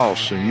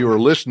And you are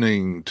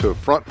listening to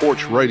Front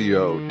Porch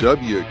Radio,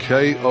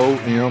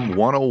 WKOM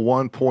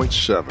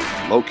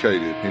 101.7,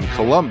 located in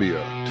Columbia,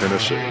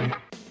 Tennessee.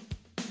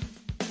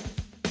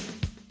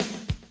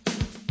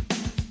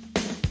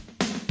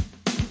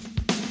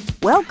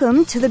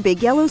 Welcome to the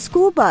Big Yellow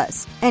School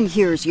Bus, and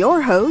here's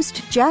your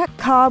host, Jack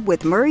Cobb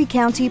with Maury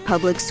County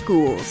Public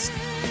Schools.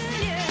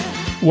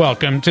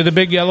 Welcome to the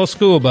Big Yellow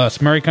School Bus,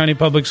 Maury County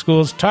Public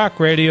Schools talk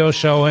radio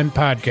show and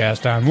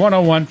podcast on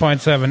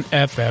 101.7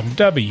 FM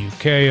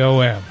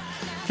WKOM.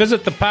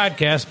 Visit the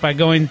podcast by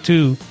going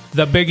to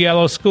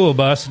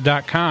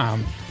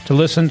thebigyellowschoolbus.com to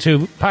listen to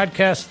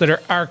podcasts that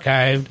are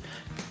archived,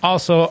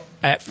 also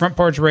at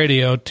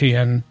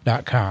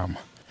frontporchradiotn.com.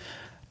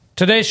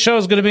 Today's show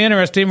is going to be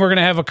interesting. We're going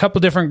to have a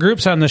couple different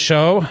groups on the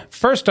show.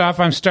 First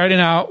off, I'm starting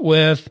out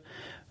with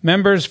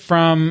members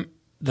from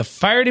the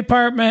fire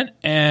department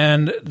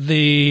and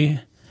the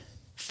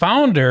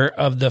founder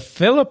of the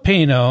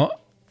Filipino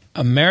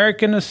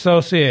American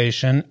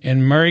Association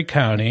in Maury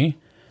County,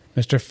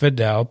 Mr.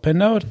 Fidel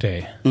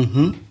Pinote.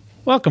 Mm-hmm.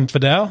 Welcome,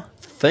 Fidel.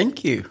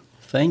 Thank you.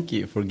 Thank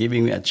you for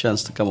giving me a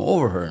chance to come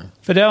over here.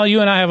 Fidel, you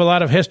and I have a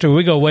lot of history.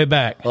 We go way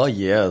back. Oh,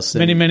 yes.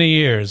 Many, many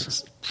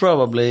years.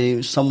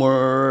 Probably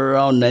somewhere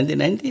around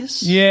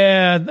 1990s.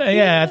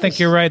 Yeah, I think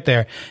you're right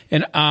there.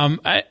 And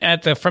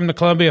from the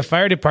Columbia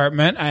Fire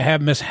Department, I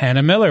have Miss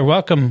Hanna Miller.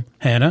 Welcome,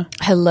 Hanna.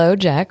 Hello,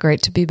 Jack.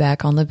 Great to be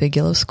back on the Big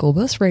Yellow School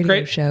Bus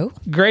radio show.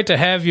 Great to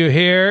have you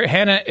here.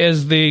 Hanna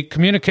is the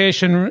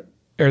communication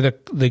or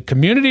the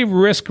Community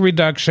Risk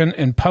Reduction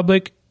and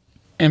Public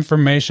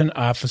Information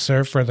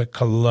Officer for the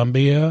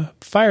Columbia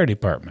Fire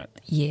Department.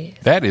 Yeah.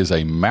 That is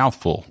a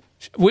mouthful.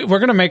 We're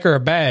going to make her a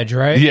badge,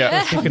 right?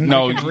 Yeah. You can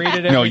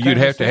read it. You'd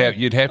have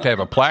to have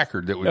a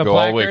placard that would go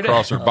all the way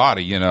across her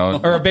body, you know,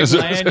 or a big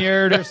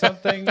lanyard or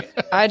something.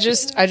 I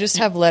just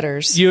have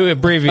letters. You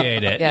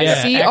abbreviate it.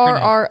 Yeah.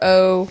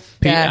 CRROPIO.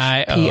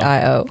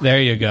 There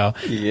you go.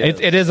 Yes.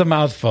 It is a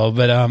mouthful,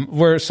 but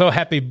we're so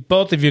happy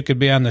both of you could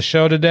be on the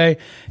show today,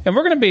 and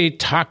we're going to be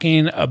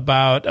talking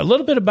about a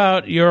little bit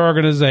about your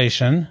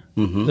organization,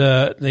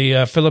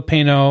 the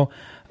Filipino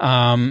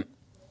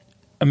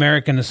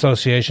American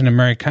Association in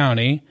Maury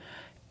County,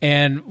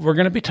 and we're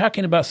going to be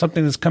talking about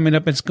something that's coming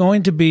up. It's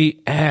going to be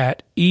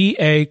at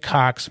E.A.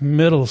 Cox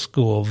Middle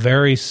School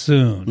very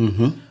soon.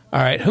 Mm-hmm.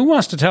 All right, who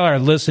wants to tell our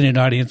listening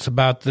audience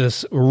about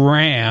this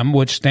RAM,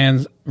 which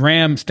stands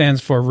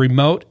for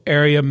Remote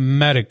Area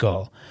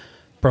Medical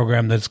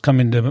program that's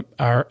coming to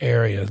our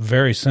area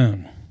very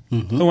soon?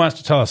 Mm-hmm. Who wants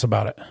to tell us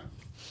about it?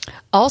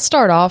 I'll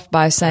start off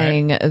by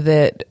saying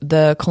that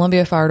the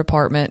Columbia Fire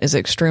Department is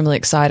extremely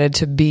excited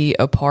to be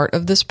a part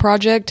of this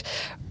project.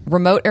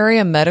 Remote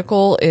Area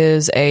Medical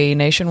is a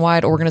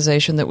nationwide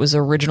organization that was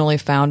originally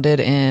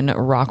founded in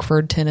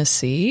Rockford,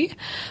 Tennessee.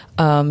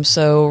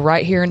 So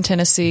right here in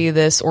Tennessee,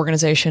 this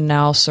organization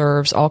now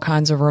serves all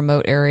kinds of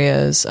remote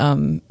areas,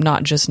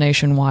 not just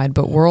nationwide,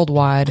 but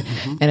worldwide.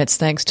 Mm-hmm. And it's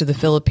thanks to the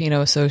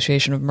Filipino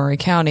Association of Maury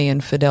County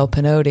and Fidel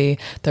Pinote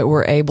that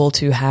we're able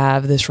to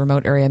have this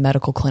remote area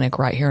medical clinic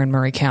right here in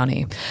Maury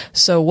County.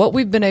 So what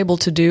we've been able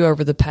to do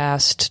over the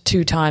past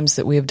 2 times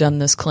that we have done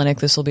this clinic,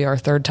 this will be our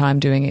 3rd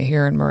time doing it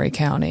here in Maury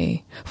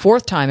County.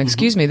 4th time,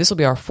 excuse me, this will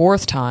be our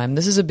 4th time.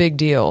 This is a big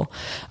deal.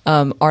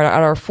 At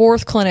our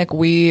 4th clinic,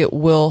 we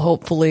will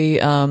hopefully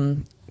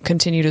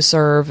continue to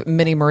serve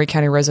many Maury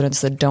County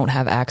residents that don't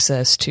have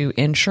access to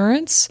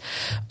insurance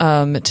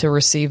to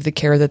receive the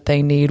care that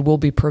they need. We'll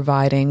be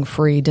providing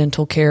free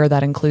dental care.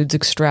 That includes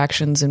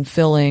extractions and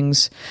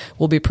fillings.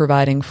 We'll be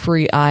providing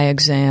free eye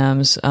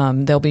exams.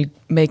 They'll be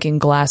making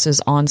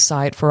glasses on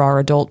site for our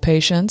adult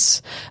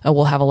patients.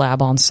 We'll have a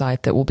lab on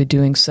site that will be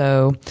doing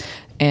so.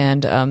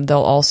 And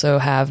they'll also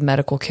have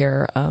medical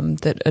care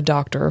that a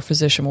doctor or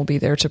physician will be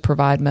there to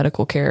provide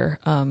medical care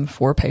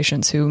for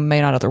patients who may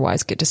not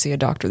otherwise get to see a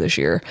doctor this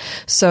year.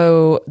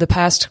 So the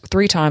past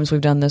 3 times we've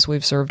done this,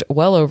 we've served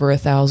well over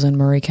 1,000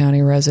 Maury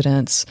County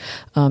residents,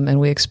 and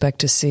we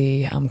expect to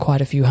see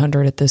quite a few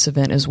hundred at this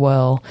event as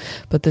well.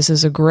 But this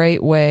is a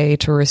great way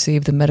to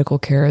receive the medical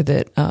care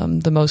that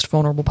the most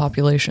vulnerable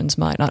populations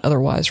might not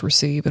otherwise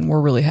receive, and we're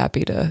really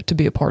happy to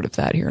be a part of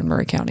that here in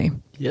Maury County.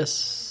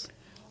 Yes.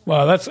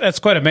 Well, that's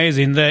quite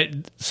amazing that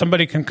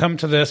somebody can come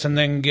to this and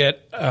then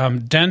get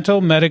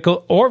dental,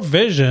 medical, or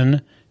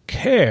vision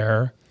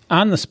care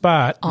on the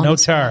spot, no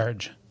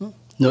charge.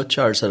 No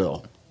charge at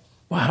all.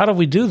 Well, how do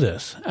we do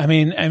this? I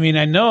mean,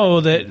 I know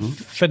that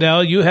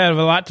Fidel, you have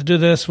a lot to do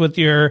this with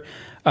your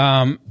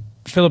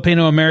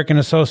Filipino American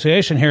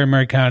Association here in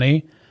Maury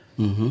County.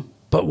 Mm-hmm.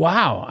 But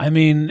wow, I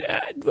mean,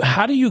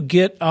 how do you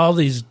get all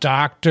these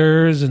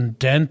doctors and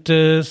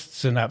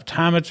dentists and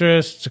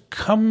optometrists to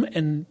come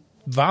and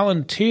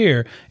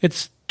volunteer?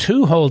 It's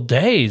 2 whole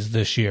days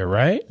this year,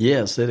 right?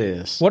 Yes, it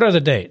is. What are the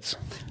dates?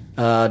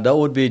 That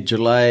would be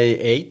July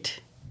 8th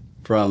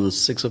from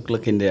 6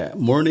 o'clock in the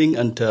morning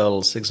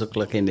until 6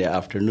 o'clock in the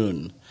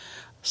afternoon,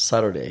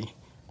 Saturday.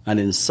 And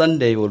then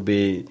Sunday will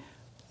be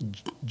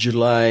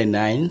July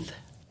 9th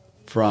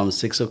from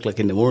 6 o'clock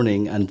in the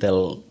morning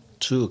until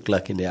 2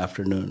 o'clock in the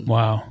afternoon.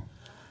 Wow.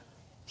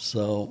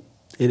 So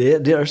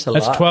There's a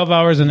lot. That's 12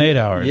 hours and 8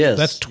 hours. Yes.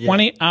 That's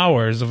 20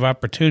 hours of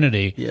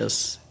opportunity.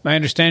 Yes. My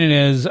understanding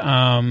is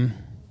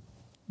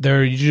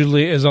there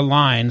usually is a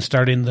line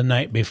starting the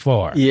night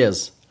before.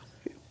 Yes.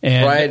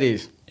 And, Friday.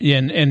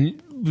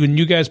 And when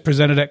you guys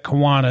presented at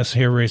Kiwanis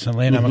here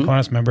recently, and I'm a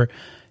Kiwanis member,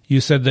 you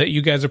said that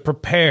you guys are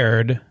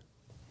prepared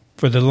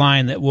for the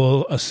line that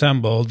will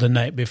assemble the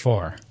night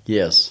before.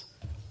 Yes.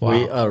 Wow.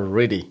 We are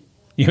ready.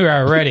 You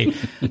are ready.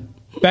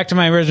 Back to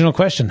my original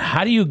question.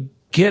 How do you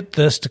get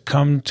this to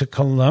come to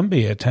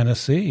Columbia,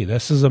 Tennessee?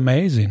 This is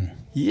amazing.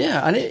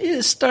 Yeah, and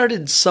it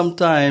started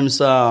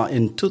sometimes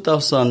in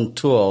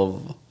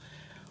 2012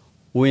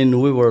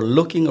 when we were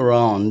looking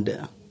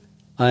around,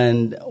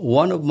 and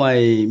one of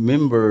my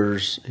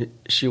members,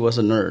 she was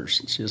a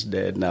nurse. She's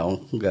dead now.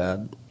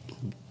 God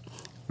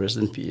rest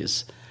in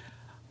peace.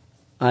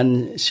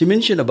 And she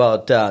mentioned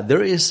about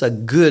there is a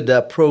good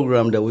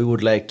program that we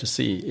would like to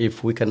see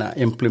if we can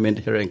implement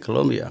here in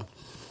Columbia,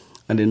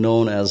 and it's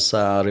known as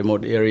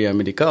remote area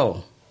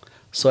medical.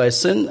 So I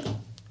sent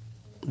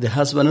the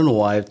husband and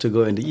wife to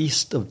go in the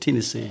east of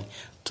Tennessee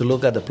to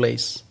look at the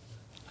place,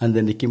 and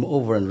then they came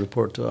over and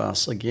report to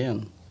us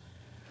again.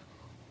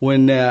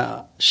 When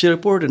she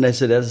reported, I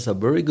said, that is a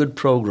very good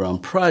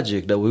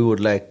project that we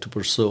would like to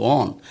pursue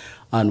on,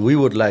 and we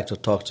would like to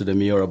talk to the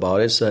mayor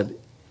about it so that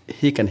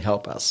he can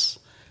help us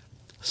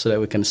so that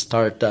we can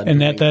start that.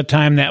 And at that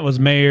time, that was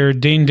Mayor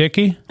Dean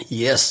Dickey?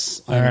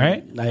 Yes. All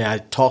right. I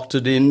talked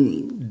to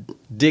Dean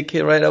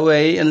Dickey right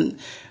away, and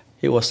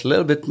he was a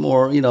little bit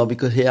more,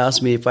 because he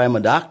asked me if I'm a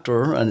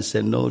doctor, and I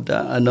said,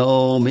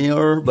 no,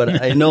 Mayor,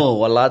 but I know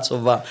lots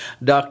of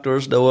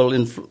doctors that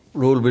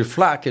will be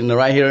flocking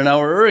right here in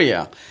our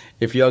area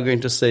if you're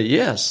going to say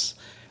yes.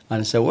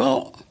 And I said,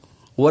 well,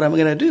 what am I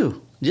going to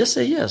do? Just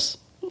say yes.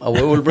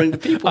 We will bring the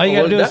people. All you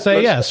got to do is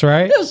say yes,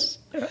 right? Yes.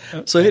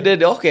 So he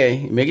did,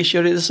 okay, making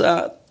sure it is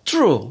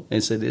true. And he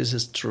said, this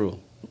is true.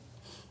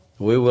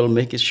 We will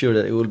make it sure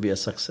that it will be a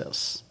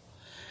success.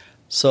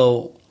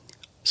 So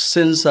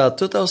since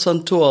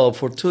 2012,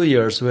 for 2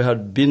 years, we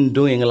have been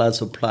doing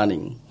lots of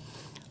planning,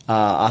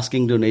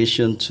 asking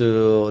donation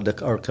to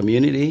our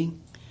community,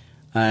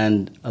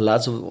 and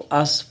lots of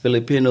us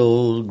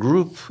Filipino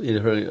group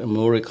in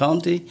Maury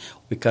County,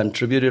 we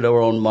contributed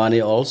our own money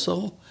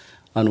also,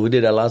 and we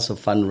did a lot of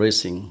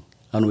fundraising,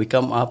 and we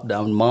come up the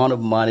amount of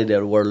money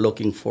that we're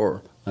looking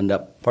for in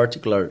that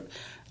particular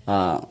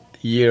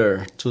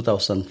year,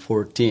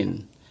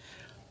 2014.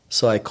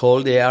 So I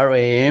called the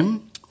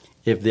RAM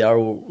if they are,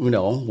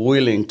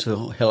 willing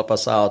to help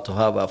us out to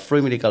have a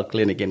free medical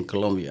clinic in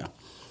Columbia.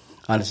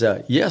 And I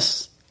said,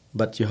 yes,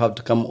 but you have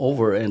to come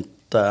over at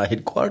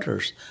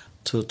headquarters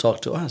to talk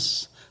to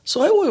us.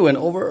 So we went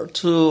over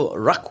to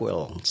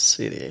Rockwell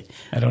City.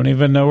 I don't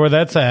even know where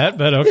that's at,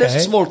 but okay. It's a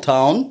small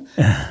town,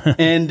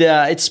 and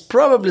it's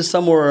probably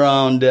somewhere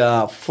around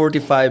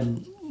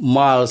 45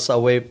 miles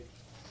away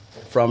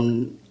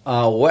from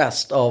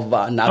west of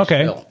Nashville.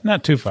 Okay,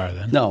 not too far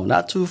then. No,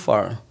 not too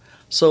far.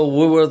 So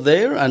we were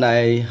there, and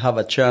I have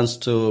a chance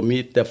to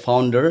meet the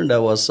founder.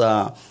 That was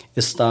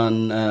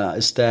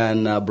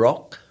Stan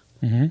Brock,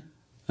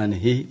 and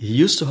he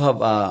used to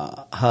have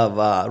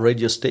a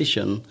radio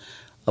station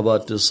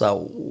about this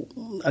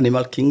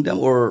animal kingdom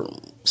or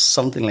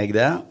something like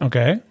that.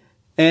 Okay,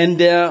 and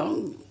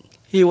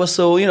he was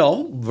so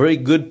very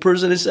good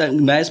person. He's a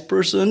nice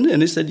person,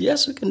 and he said,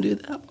 "Yes, we can do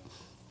that.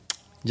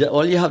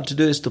 All you have to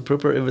do is to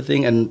prepare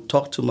everything and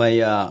talk to my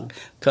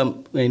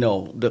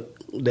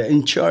the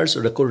in charge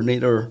or the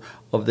coordinator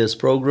of this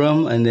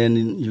program, and then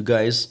you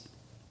guys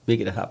make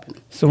it happen."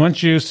 So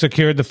once you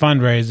secured the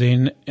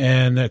fundraising,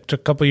 and it took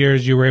a couple of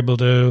years, you were able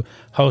to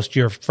host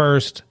your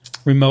first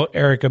remote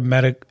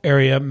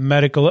area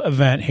medical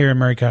event here in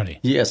Maury County.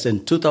 Yes,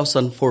 in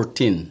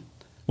 2014.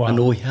 Wow. And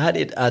we had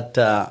it at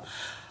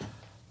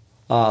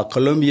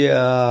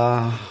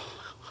Columbia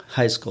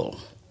High School.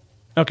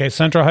 Okay,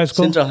 Central High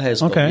School? Central High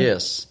School, okay.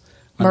 Yes.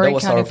 And Maury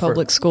County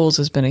Public Schools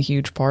has been a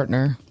huge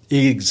partner.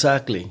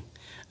 Exactly.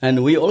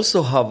 And we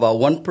also have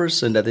one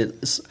person that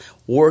is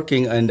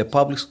working in the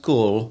public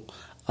school,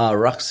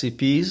 Roxy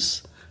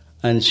Pease,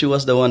 and she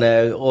was the one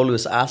I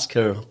always ask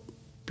her,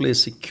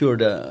 please secure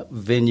the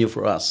venue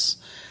for us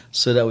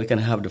so that we can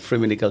have the free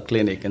medical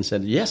clinic, and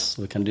said, yes,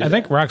 we can do that. I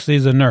think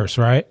Roxy's a nurse,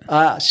 right?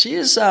 She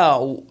is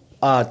a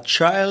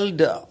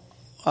child...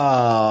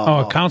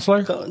 a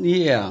counselor?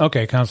 Yeah.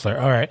 Okay, counselor.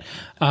 All right.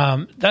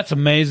 That's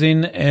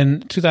amazing.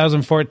 In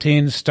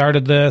 2014,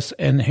 started this,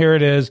 and here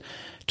it is,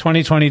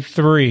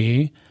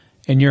 2023,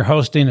 and you're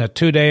hosting a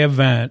 2-day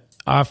event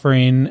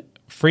offering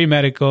free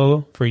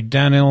medical, free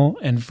dental,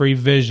 and free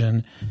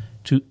vision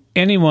to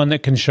anyone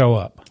that can show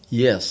up.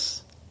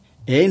 Yes.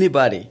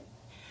 Anybody.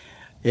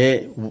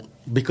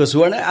 Because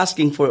we're not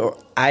asking for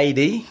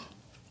ID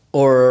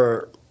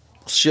or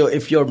show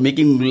if you're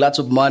making lots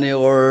of money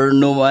or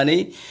no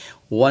money.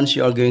 Once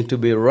you are going to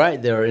be right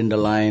there in the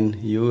line,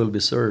 you will be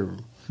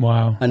served.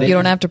 Wow. And you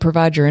don't have to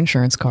provide your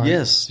insurance card.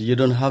 Yes, you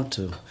don't have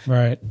to.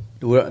 Right.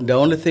 The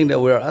only thing that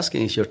we're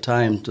asking is your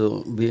time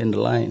to be in the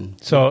line.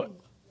 So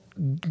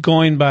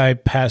going by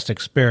past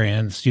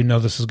experience, you know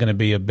this is going to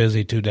be a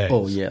busy 2 days.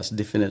 Oh, yes,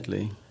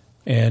 definitely.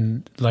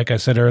 And like I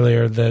said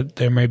earlier, that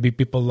there may be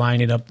people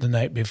lining up the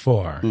night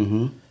before.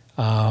 Mm-hmm.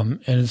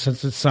 And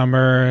since it's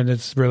summer and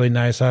it's really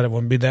nice out, it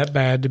wouldn't be that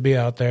bad to be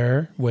out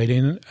there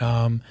waiting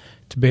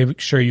to be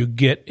sure you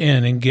get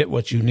in and get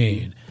what you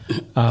need.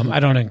 I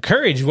don't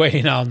encourage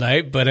waiting all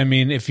night, but I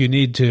mean, if you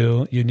need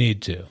to, you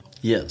need to.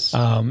 Yes.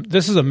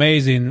 This is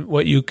amazing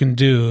what you can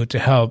do to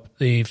help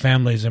the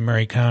families in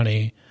Maury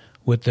County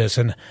with this.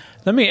 And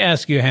let me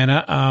ask you,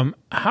 Hanna,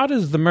 how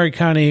does the Maury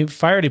County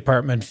Fire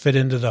Department fit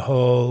into the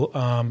whole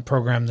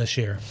program this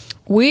year?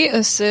 We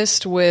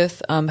assist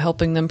with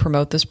helping them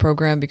promote this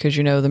program because,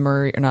 you know,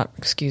 Maury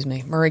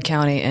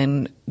County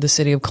and the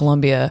city of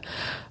Columbia,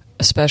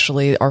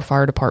 especially our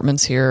fire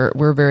departments here,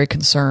 we're very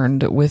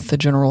concerned with the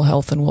general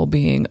health and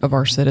well-being of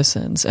our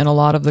citizens. And a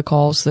lot of the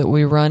calls that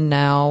we run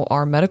now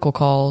are medical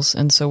calls.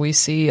 And so we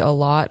see a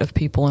lot of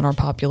people in our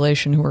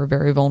population who are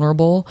very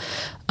vulnerable.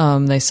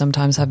 They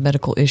sometimes have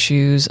medical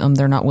issues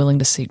they're not willing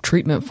to seek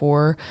treatment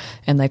for,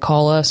 and they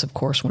call us, of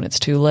course, when it's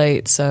too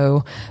late.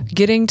 So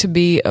getting to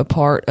be a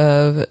part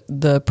of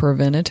the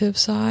preventative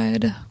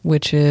side,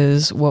 which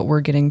is what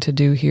we're getting to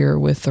do here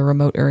with the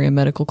remote area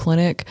medical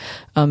clinic,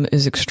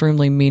 is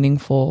extremely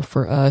meaningful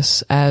for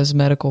us as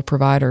medical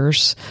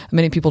providers.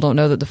 Many people don't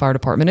know that the fire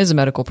department is a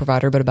medical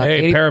provider, but about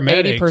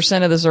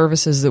 80% of the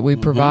services that we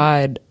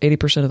provide,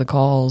 80% of the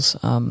calls,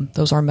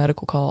 those are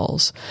medical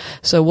calls.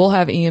 So we'll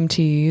have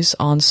EMTs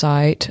on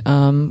site.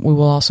 We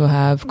will also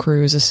have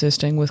crews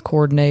assisting with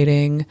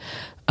coordinating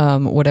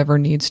whatever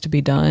needs to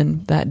be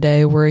done that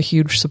day. We're a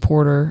huge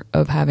supporter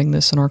of having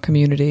this in our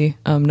community,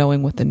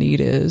 knowing what the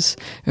need is,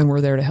 and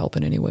we're there to help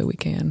in any way we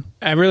can.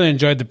 I really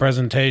enjoyed the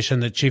presentation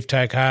that Chief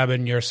Ty Cobb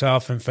and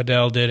yourself and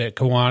Fidel did at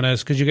Kiwanis,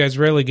 because you guys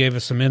really gave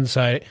us some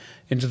insight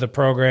into the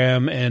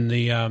program, and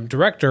the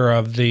director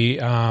of the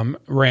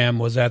RAM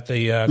was at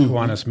the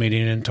Kiwanis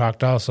meeting and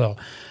talked also.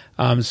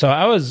 So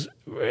I was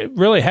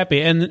really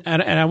happy. And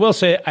I will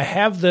say, I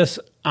have this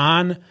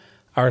on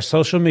our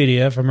social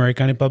media for Maury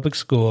County Public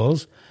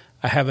Schools.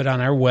 I have it on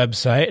our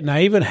website, and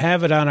I even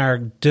have it on our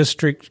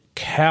district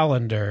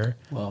calendar.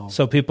 Wow.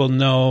 So people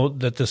know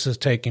that this is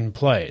taking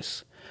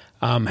place.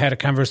 Had a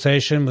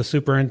conversation with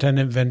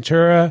Superintendent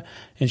Ventura,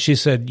 and she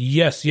said,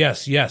 yes,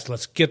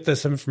 let's get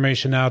this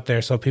information out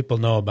there so people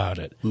know about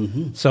it.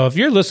 Mm-hmm. So if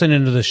you're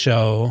listening to the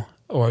show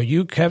or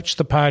you catch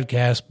the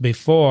podcast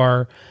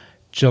before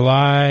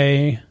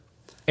July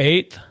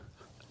 8th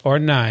or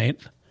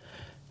 9th,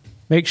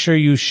 make sure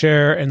you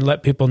share and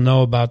let people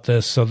know about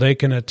this so they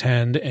can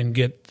attend and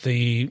get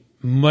the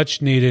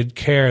much-needed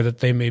care that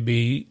they may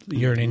be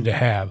yearning to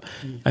have.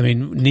 I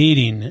mean,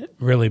 needing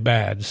really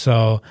bad.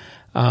 So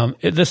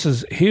this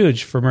is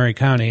huge for Maury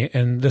County,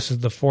 and this is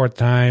the fourth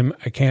time.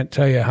 I can't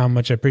tell you how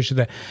much I appreciate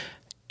that.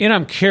 And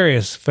I'm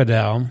curious,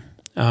 Fidel,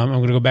 I'm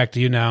going to go back to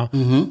you now.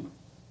 Mm-hmm.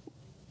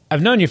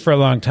 I've known you for a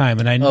long time,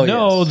 and I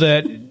know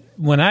that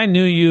when I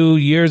knew you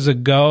years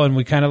ago, and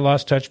we kind of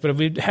lost touch, but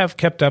we have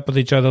kept up with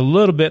each other a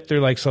little bit through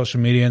like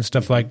social media and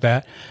stuff like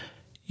that.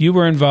 You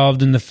were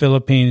involved in the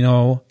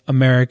Filipino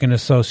American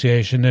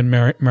Association in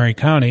Maury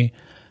County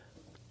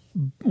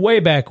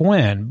way back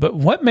when. But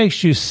what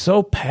makes you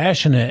so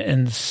passionate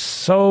and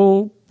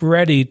so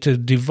ready to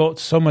devote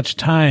so much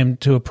time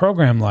to a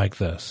program like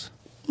this?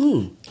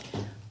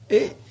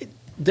 The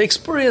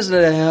experience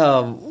that I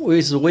have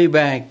is way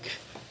back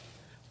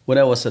when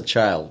I was a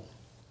child.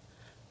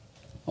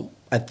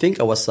 I think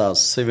I was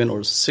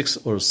 6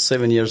 or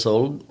 7 years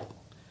old.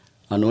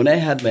 And when I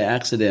had my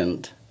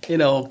accident, you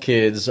know,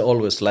 kids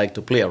always like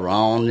to play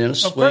around, you know,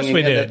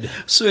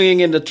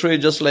 swinging in the tree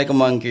just like a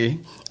monkey.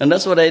 And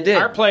that's what I did.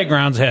 Our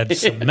playgrounds had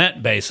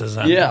cement bases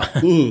on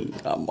them.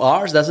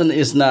 Ours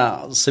is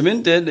not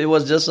cemented. It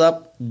was just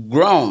up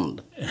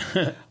ground.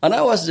 And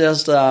I was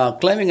just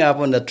climbing up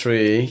on the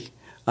tree,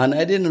 and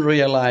I didn't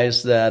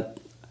realize that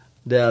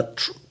the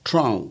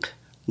trunk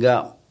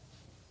got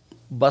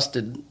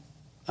busted.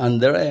 And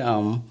there I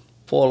am,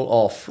 fall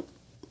off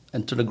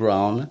into the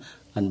ground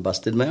and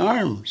busted my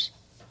arms.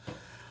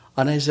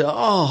 And I said,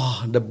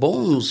 the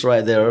bones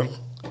right there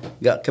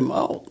came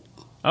out.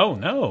 Oh,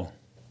 no.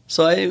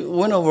 So I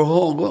went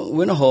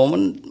home,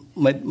 and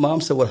my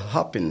mom said, what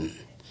happened?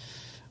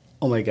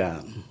 Oh, my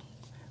God.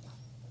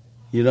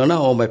 You don't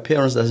know, my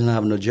parents doesn't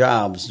have no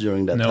jobs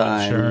during that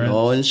time.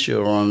 No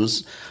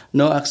insurance,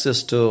 no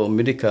access to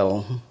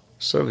medical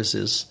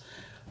services.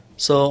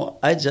 So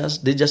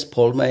they just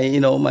pulled my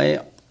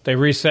They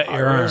reset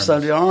your arms.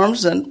 Reset your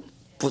arms and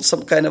put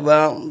some kind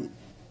of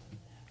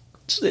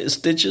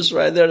stitches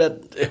right there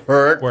that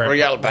hurt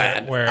real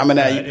bad.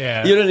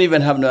 You don't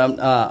even have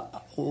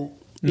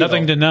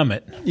nothing to numb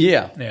it.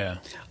 Yeah.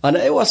 And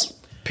it was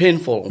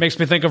painful. Makes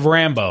me think of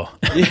Rambo.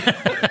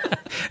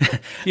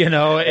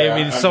 I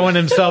mean, sewing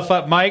himself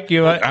up. Mike,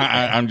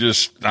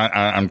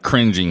 I'm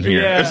cringing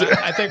here.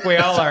 Yeah, I think we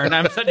all are. And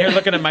I'm sitting here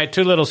looking at my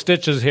 2 little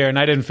stitches here, and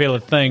I didn't feel a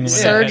thing.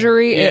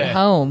 Surgery at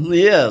home.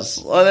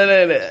 Yes.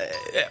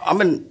 I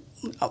mean,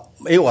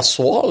 it was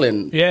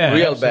swollen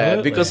real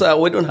bad because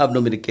we don't have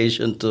no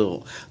medication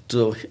to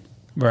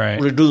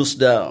reduce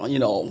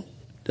the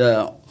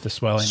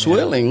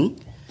swelling.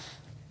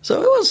 So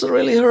it was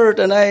really hurt,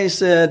 and I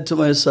said to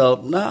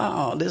myself,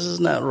 no, this is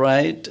not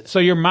right. So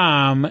your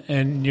mom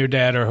and your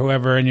dad or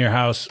whoever in your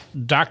house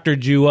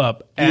doctored you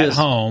up at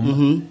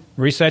home,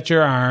 reset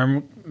your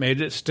arm, made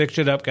it, stitched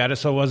it up, got it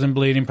so it wasn't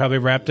bleeding, probably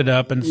wrapped it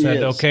up and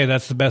said, okay,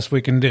 that's the best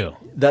we can do.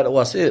 That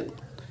was it.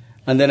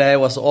 And then I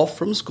was off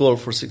from school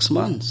for 6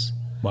 months.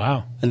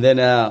 Wow. And then,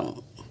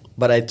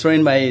 but I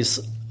trained my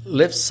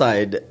left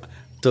side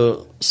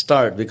to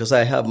start because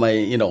I have my,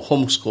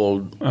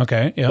 homeschooled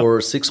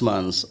for 6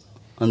 months.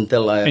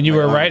 And you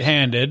were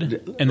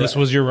right-handed, and this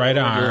was your right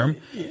arm,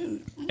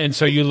 and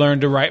so you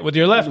learned to write with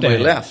your left hand. My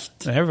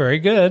left. Yeah, very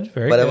good,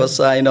 very good. But it was,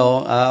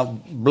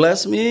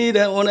 bless me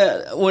that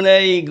when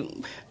I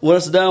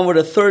was done with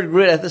the third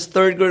grade, at this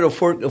third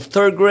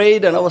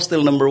grade, and I was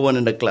still number one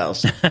in the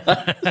class.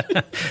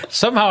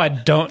 Somehow I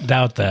don't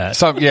doubt that.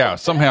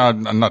 Somehow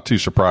I'm not too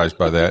surprised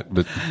by that.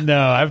 But no,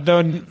 I've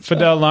known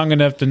Fidel long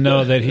enough to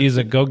know that he's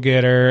a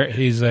go-getter.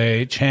 He's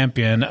a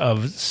champion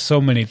of so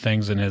many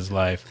things in his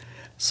life.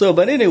 So,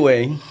 but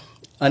anyway,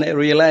 and I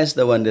realized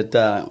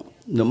that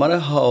no matter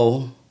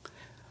how,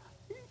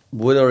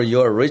 whether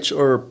you're rich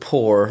or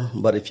poor,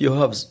 but if you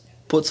have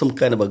put some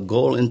kind of a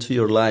goal into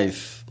your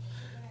life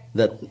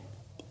that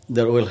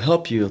will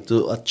help you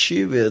to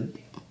achieve it,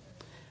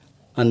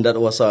 and that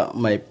was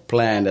my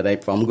plan, that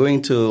if I'm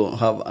going to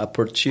have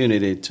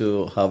opportunity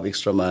to have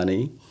extra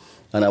money,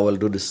 and I will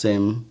do the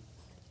same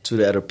to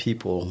the other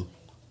people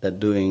that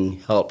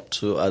doing help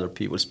to other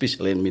people,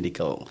 especially in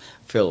medical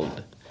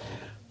field.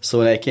 So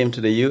when I came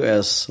to the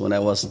U.S. when I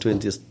was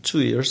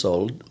 22 years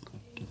old,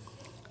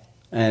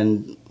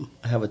 and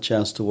I have a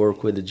chance to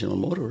work with the General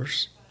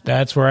Motors.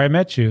 That's where I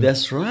met you.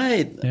 That's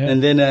right. Yeah.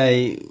 And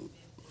then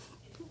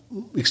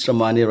extra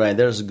money right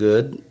there is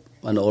good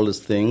and all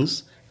these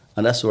things.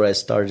 And that's where I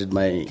started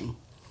my,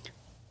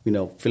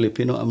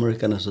 Filipino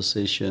American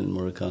Association,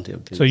 Maury County.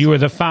 So you were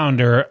the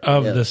founder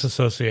of this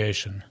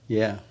association.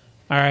 Yeah.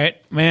 All right.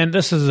 Man,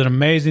 this is an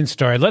amazing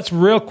story. Let's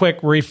real quick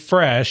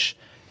refresh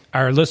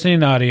our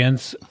listening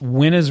audience.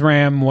 When is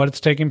RAM? What it's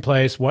taking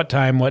place? What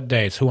time? What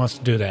dates? Who wants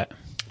to do that?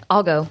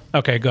 I'll go.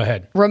 Okay, go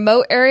ahead.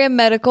 Remote Area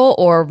Medical,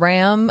 or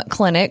RAM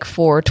Clinic,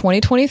 for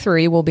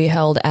 2023 will be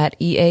held at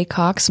E.A.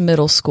 Cox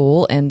Middle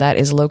School, and that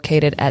is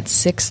located at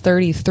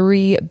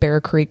 633 Bear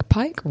Creek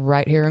Pike,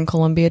 right here in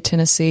Columbia,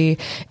 Tennessee.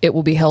 It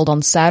will be held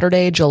on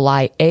Saturday,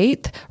 July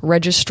 8th.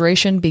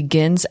 Registration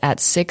begins at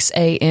 6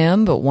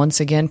 a.m., but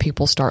once again,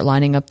 people start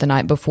lining up the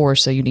night before,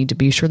 so you need to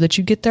be sure that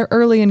you get there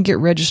early and get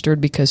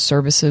registered because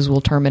services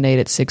will terminate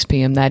at 6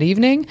 p.m. that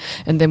evening,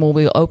 and then we'll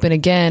be open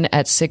again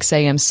at 6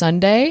 a.m.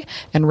 Sunday,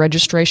 and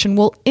registration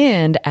will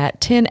end at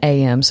 10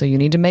 a.m., so you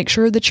need to make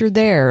sure that you're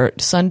there.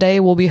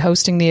 Sunday, we'll be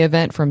hosting the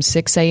event from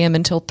 6 a.m.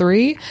 until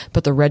 3,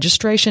 but the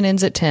registration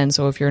ends at 10,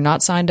 so if you're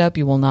not signed up,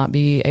 you will not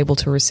be able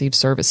to receive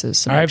services.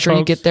 So make sure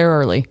you get there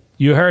early.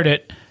 You heard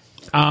it.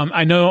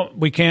 I know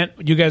we can't,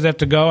 you guys have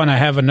to go, and I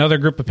have another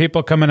group of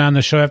people coming on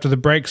the show after the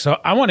break, so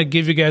I want to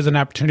give you guys an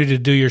opportunity to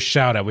do your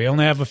shout-out. We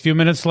only have a few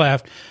minutes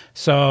left,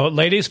 so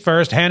ladies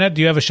first. Hannah,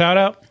 do you have a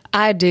shout-out?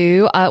 I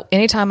do.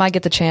 Anytime I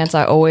get the chance,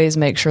 I always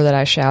make sure that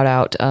I shout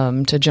out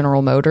to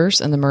General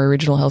Motors and the Maury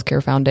Regional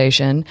Healthcare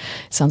Foundation.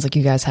 Sounds like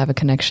you guys have a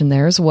connection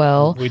there as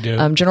well. We do.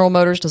 General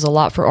Motors does a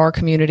lot for our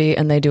community,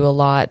 and they do a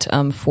lot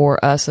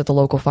for us at the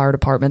local fire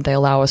department. They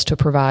allow us to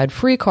provide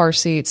free car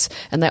seats,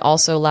 and they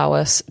also allow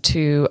us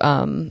to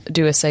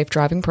do a safe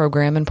driving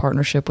program in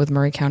partnership with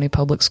Maury County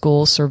Public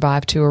Schools,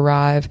 Survive to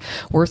Arrive.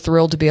 We're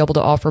thrilled to be able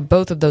to offer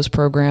both of those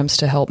programs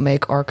to help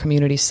make our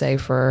community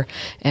safer,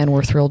 and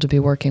we're thrilled to be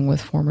working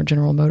with former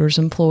General Motors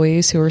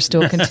employees who are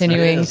still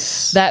continuing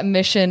that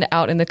mission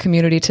out in the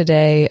community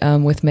today,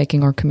 with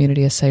making our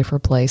community a safer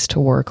place to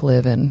work,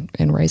 live, and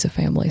raise a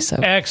family. So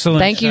excellent.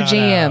 Thank you,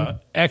 GM.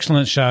 Out.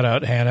 Excellent shout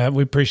out, Hannah.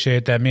 We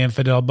appreciate that. Me and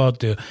Fidel both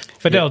do.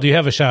 Fidel, do you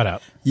have a shout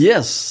out?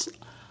 Yes.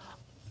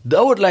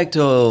 I would like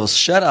to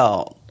shout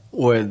out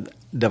with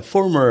the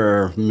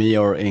former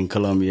mayor in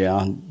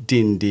Columbia,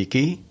 Dean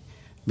Dickey,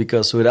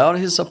 because without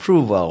his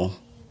approval,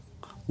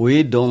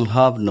 we don't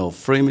have no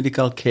free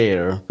medical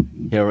care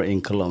here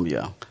in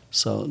Columbia.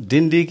 So,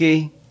 Dean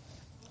Dickey,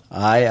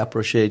 I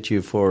appreciate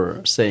you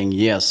for saying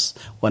yes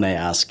when I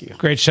ask you.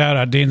 Great shout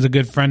out. Dean's a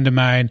good friend of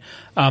mine.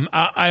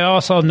 I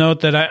also note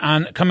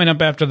that coming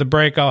up after the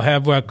break, I'll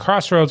have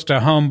Crossroads to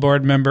Home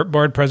board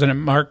president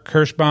Mark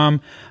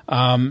Kirschbaun,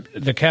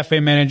 the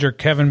Café Manager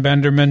Kevin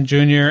Benderman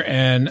Jr.,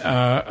 and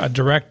a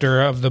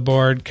director of the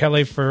board,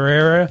 Kelli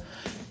Ferreira.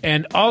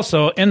 And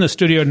also in the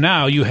studio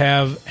now, you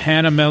have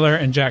Hanna Miller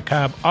and Jack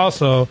Cobb,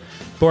 also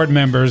board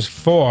members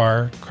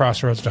for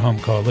Crossroads to Home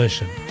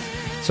Coalition.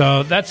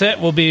 So that's it.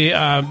 We'll be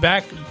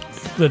back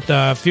with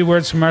a few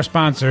words from our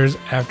sponsors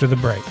after the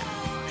break.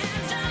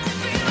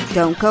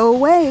 Don't go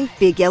away.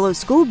 Big Yellow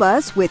School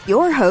Bus with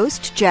your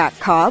host, Jack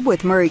Cobb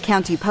with Maury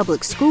County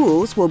Public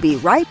Schools, will be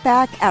right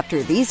back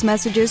after these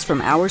messages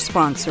from our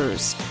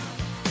sponsors.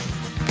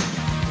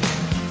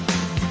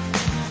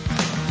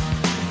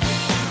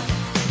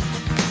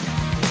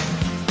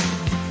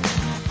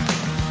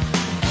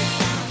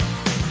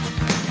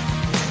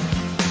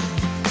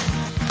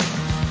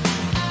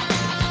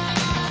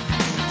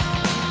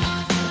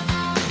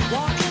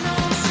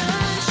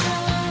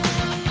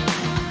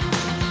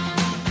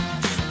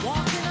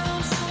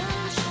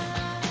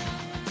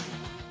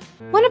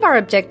 One of our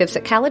objectives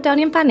at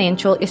Caledonian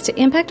Financial is to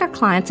impact our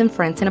clients and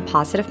friends in a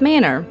positive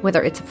manner.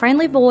 Whether it's a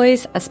friendly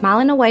voice, a smile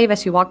and a wave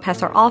as you walk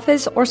past our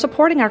office, or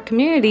supporting our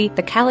community,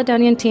 the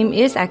Caledonian team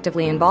is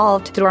actively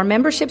involved through our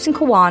memberships in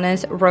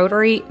Kiwanis,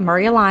 Rotary,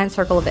 Murray Alliance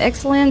Circle of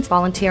Excellence,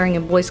 volunteering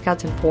in Boy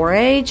Scouts and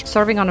 4-H,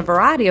 serving on a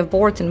variety of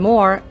boards and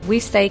more. We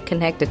stay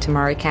connected to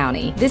Maury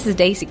County. This is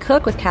Daisy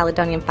Cook with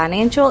Caledonian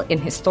Financial in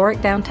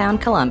historic downtown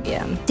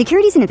Columbia.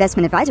 Securities and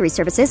investment advisory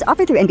services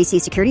offered through NBC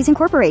Securities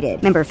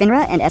Incorporated, member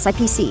FINRA and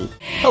SIPC.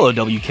 Hello,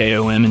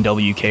 WKOM and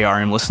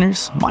WKRM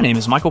listeners. My name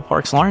is Michael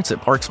Parks Lawrence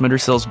at Parks Motor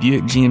Sales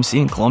Buick GMC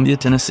in Columbia,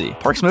 Tennessee.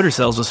 Parks Motor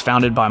Sales was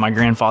founded by my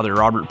grandfather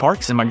Robert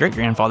Parks and my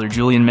great-grandfather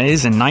Julian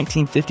Mays in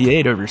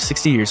 1958, over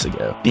 60 years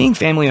ago. Being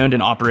family-owned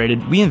and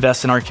operated, we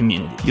invest in our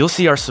community. You'll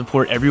see our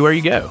support everywhere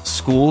you go.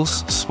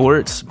 Schools,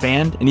 sports,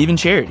 band, and even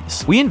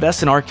charities. We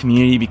invest in our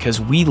community because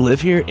we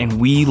live here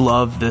and we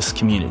love this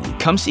community.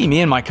 Come see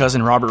me and my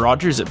cousin Robert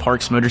Rogers at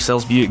Parks Motor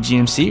Sales Buick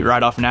GMC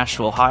right off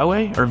Nashville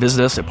Highway, or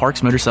visit us at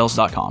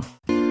parksmotorsales.com.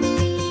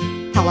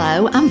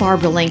 Hello, I'm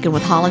Barbara Lincoln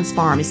with Holland's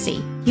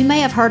Pharmacy. You may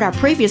have heard our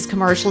previous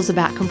commercials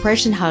about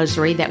compression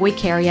hosiery that we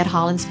carry at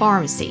Holland's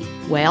Pharmacy.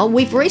 Well,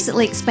 we've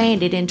recently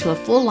expanded into a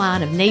full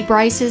line of knee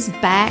braces,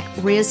 back,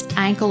 wrist,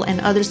 ankle,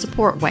 and other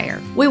support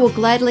wear. We will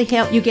gladly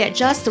help you get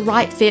just the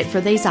right fit for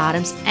these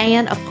items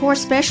and, of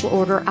course, special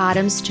order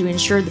items to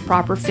ensure the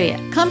proper fit.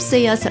 Come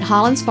see us at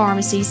Holland's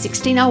Pharmacy,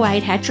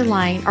 1608 Hatcher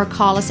Lane, or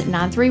call us at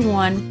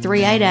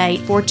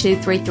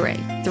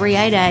 931-388-4233.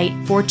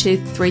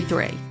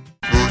 388-4233.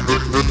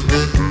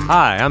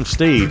 Hi, I'm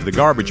Steve, the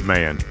garbage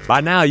man. By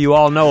now you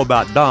all know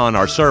about Don,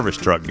 our service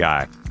truck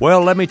guy.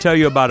 Well, let me tell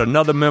you about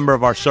another member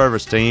of our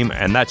service team,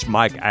 and that's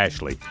Mike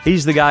Ashley.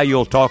 He's the guy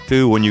you'll talk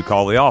to when you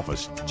call the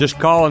office. Just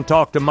call and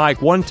talk to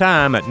Mike one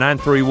time at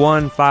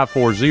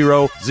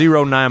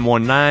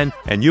 931-540-0919,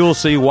 and you'll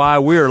see why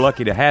we're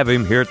lucky to have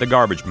him here at the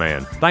Garbage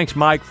Man. Thanks,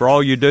 Mike, for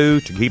all you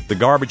do to keep the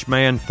Garbage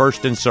Man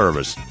first in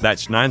service.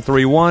 That's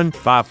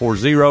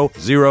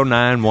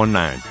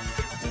 931-540-0919.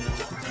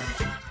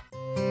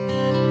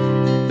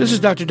 This is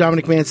Dr.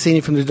 Dominic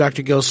Mancini from the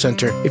Dr. Gill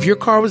Center. If your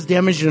car was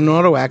damaged in an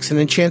auto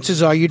accident,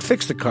 chances are you'd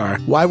fix the car.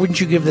 Why wouldn't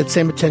you give that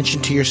same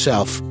attention to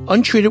yourself?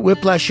 Untreated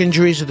whiplash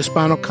injuries of the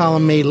spinal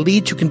column may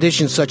lead to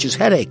conditions such as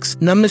headaches,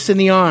 numbness in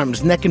the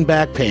arms, neck and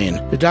back pain.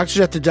 The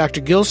doctors at the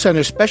Dr. Gill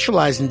Center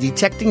specialize in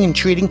detecting and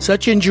treating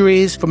such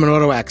injuries from an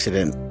auto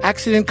accident.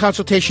 Accident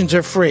consultations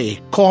are free.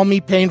 Call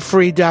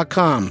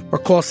mepainfree.com or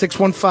call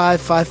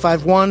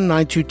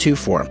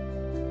 615-551-9224.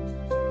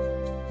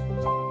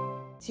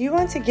 Do you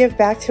want to give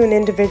back to an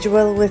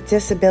individual with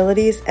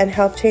disabilities and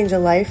help change a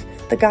life?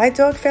 The Guide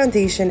Dog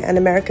Foundation and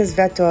America's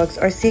Vet Dogs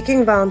are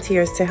seeking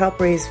volunteers to help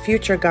raise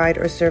future guide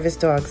or service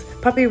dogs.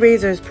 Puppy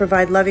raisers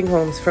provide loving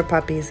homes for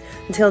puppies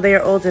until they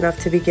are old enough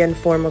to begin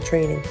formal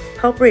training.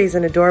 Help raise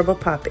an adorable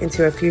pup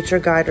into a future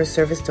guide or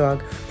service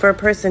dog for a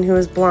person who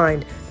is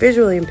blind,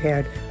 visually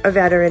impaired, a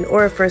veteran,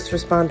 or a first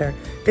responder.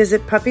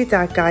 Visit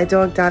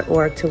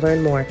puppy.guidedog.org to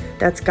learn more.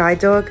 That's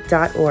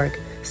guidedog.org.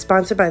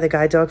 Sponsored by the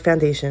Guide Dog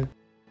Foundation.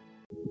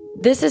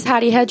 This is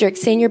Heidi Hedrick,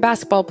 senior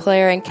basketball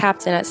player and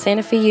captain at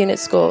Santa Fe Unit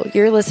School.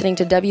 You're listening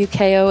to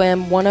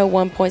WKOM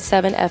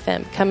 101.7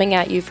 FM, coming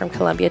at you from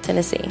Columbia,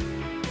 Tennessee.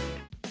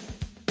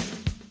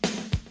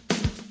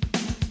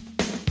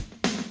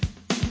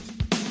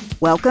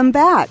 Welcome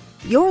back.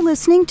 You're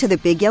listening to the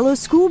Big Yellow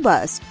School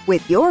Bus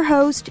with your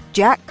host,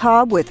 Jack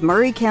Cobb with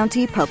Maury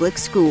County Public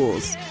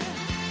Schools.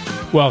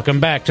 Welcome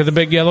back to the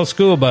Big Yellow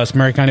School Bus,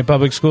 Maury County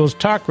Public Schools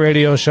talk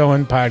radio show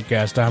and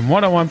podcast on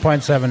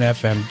 101.7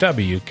 FM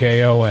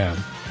WKOM.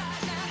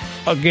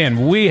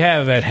 Again, we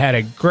have had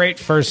a great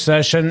first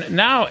session.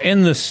 Now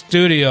in the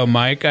studio,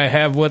 Mike, I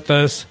have with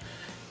us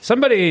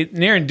somebody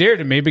near and dear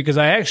to me because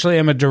I actually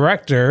am a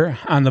director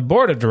on the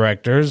board of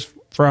directors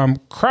from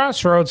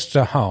Crossroads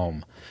to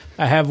Home.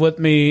 I have with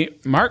me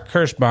Mark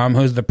Kirschbaun,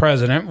 who's the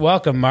president.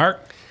 Welcome,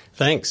 Mark.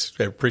 Thanks.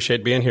 I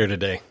appreciate being here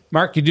today.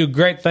 Mark, you do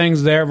great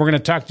things there. We're going to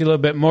talk to you a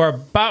little bit more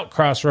about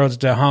Crossroads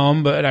to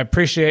Home, but I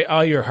appreciate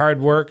all your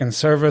hard work and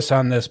service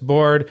on this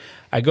board.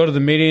 I go to the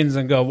meetings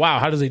and go, wow,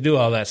 how does he do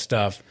all that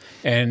stuff?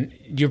 And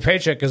your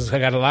paycheck has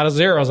got a lot of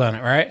zeros on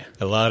it, right?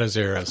 A lot of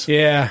zeros.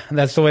 Yeah,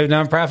 that's the way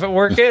nonprofit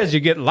work is. You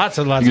get lots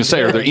and lots of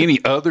zeros. Are there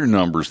any other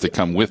numbers that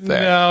come with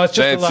that? No, it's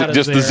just a lot of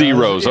just zeros. The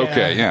zeros. Yeah.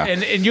 Okay, yeah.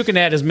 And you can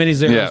add as many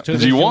zeros to it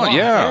as you want.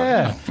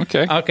 Yeah.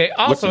 Okay. Okay,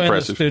 also in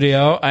the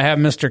studio, I have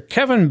Mr.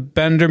 Kevin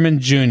Benderman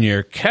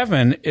Jr.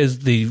 Kevin is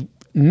the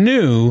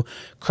new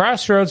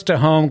Crossroads to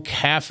Home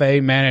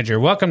Café Manager.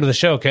 Welcome to the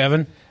show,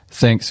 Kevin.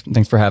 Thanks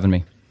for having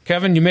me.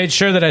 Kevin, you made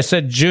sure that I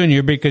said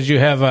junior because you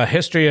have a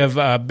history of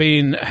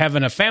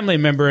having a family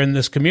member in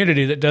this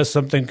community that does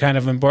something kind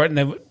of important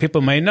that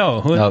people may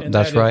know.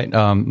 That's right.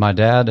 My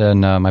dad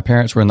and my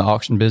parents were in the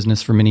auction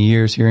business for many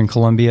years here in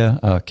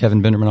Columbia,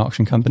 Kevin Benderman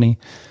Auction Company.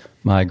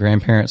 My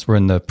grandparents were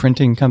in the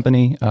printing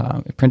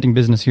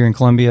business here in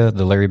Columbia,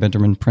 the Larry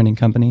Benderman Printing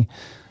Company.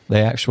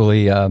 They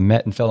actually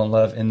met and fell in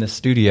love in this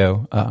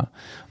studio.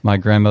 My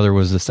grandmother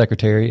was the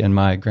secretary and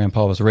my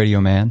grandpa was a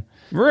radio man.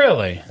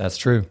 Really? That's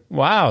true.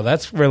 Wow,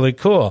 that's really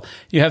cool.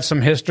 You have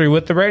some history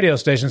with the radio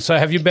station. So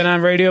have you been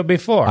on radio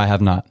before? I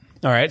have not.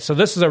 All right, so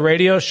this is a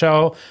radio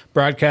show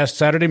broadcast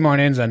Saturday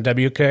mornings on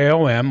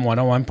WKOM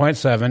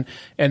 101.7,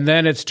 and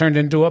then it's turned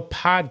into a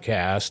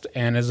podcast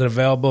and is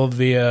available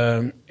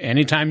via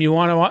anytime you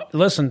want to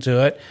listen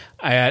to it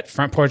at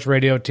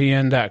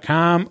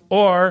frontporchradiotn.com,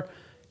 or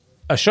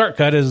a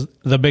shortcut is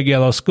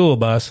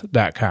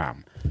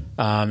thebigyellowschoolbus.com.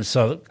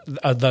 So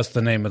that's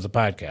the name of the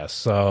podcast.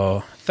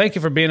 So thank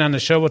you for being on the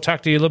show. We'll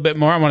talk to you a little bit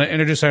more. I want to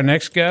introduce our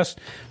next guest,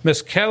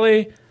 Miss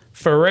Kelli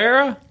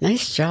Ferreira.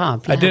 Nice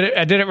job. Yeah.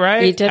 I did it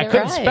right? You did it I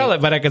couldn't right. spell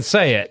it, but I could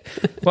say it.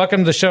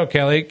 Welcome to the show,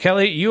 Kelli.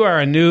 Kelli, you are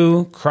a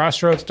new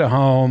Crossroads to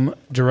Home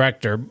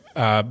director,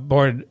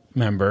 board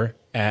member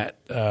at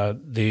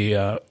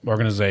the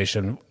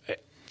organization.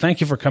 Thank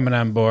you for coming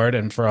on board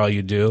and for all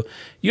you do.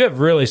 You have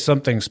really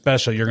something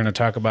special you're going to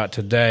talk about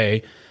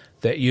today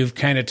that you've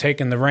kind of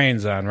taken the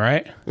reins on,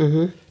 right?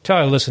 Mm-hmm. Tell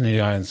our listening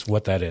audience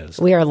what that is.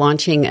 We are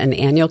launching an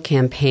annual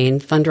campaign,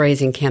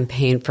 fundraising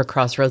campaign for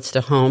Crossroads to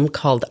Home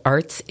called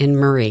Arts in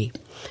Maury,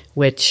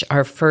 which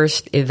our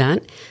first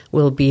event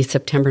will be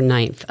September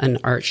 9th, an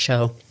art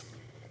show.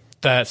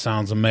 That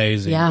sounds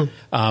amazing. Yeah.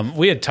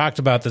 We had talked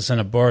about this in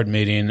a board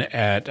meeting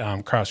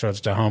at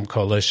Crossroads to Home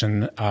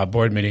Coalition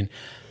board meeting,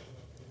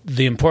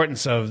 the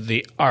importance of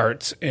the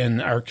arts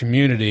in our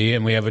community,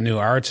 and we have a new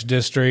arts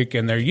district,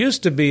 and there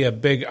used to be a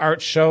big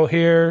art show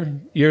here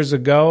years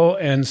ago,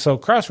 and so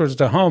Crossroads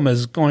to Home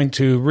is going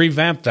to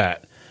revamp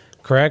that,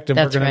 correct? And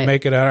That's we're going right. to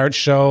make it an art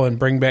show and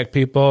bring back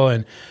people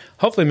and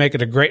hopefully make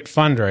it a great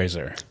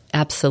fundraiser.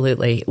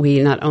 Absolutely.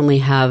 We not only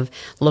have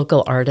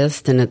local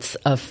artists, and it's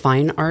a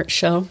fine art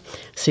show,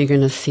 so you're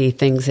going to see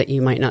things that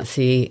you might not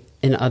see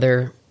in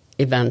other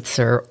events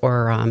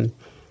or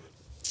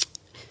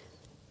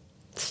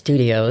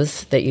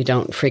studios that you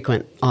don't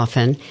frequent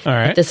often. All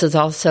right. But this is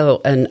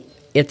also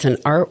it's an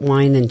art,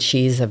 wine, and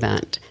cheese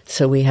event.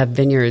 So we have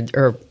vintners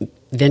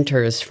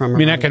from You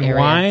mean around I can the area.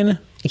 wine?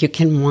 You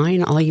can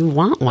wine all you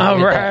want.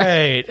 All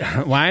right.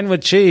 Wine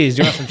with cheese.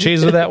 You want some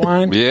cheese with that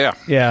wine? Yeah.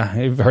 Yeah,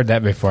 you've heard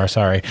that before.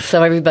 Sorry.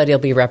 So everybody will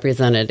be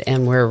represented,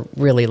 and we're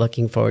really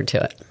looking forward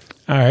to it.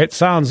 All right.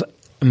 Sounds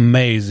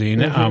amazing.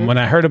 Mm-hmm. When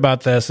I heard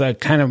about this,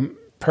 it kind of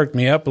perked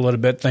me up a little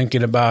bit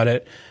thinking about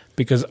it,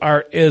 because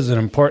art is an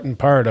important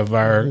part of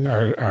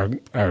our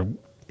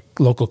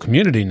local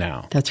community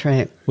now. That's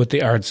right. With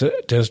the arts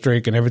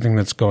district and everything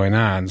that's going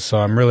on. So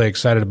I'm really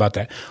excited about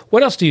that.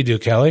 What else do you do,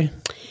 Kelli?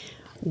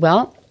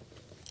 Well,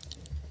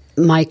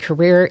 my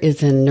career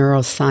is in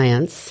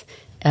neuroscience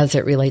as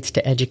it relates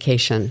to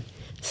education.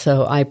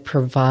 So I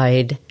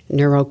provide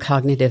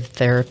neurocognitive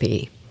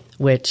therapy,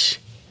 which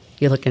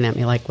you're looking at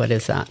me like, what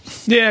is that?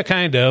 Yeah,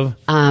 kind of.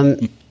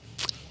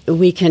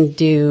 We can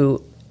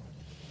do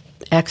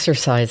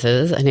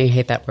exercises, I know you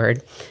hate that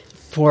word,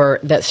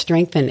 that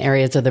strengthen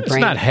areas of the brain.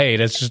 It's not hate,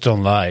 it's just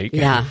don't like.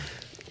 Yeah.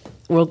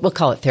 We'll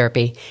call it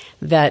therapy,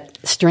 that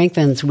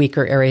strengthens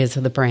weaker areas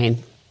of the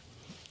brain.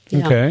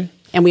 Yeah. Okay.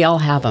 And we all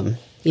have them.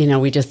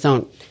 We just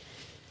don't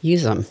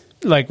use them.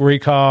 Like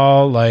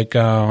recall, like,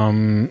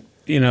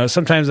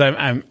 sometimes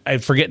I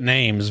forget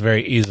names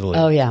very easily.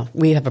 Oh, yeah.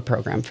 We have a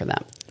program for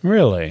that.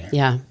 Really?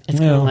 Yeah. It's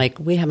kind of like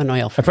we have an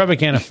oil. I probably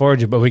can't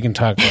afford you, but we can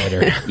talk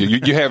later.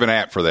 You have an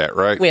app for that,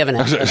 right? We have an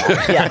app for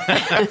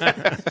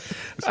that,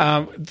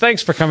 yeah.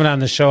 Thanks for coming on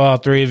the show, all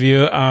three of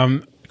you.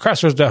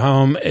 Crossroads to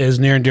Home is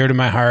near and dear to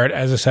my heart.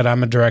 As I said,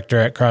 I'm a director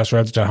at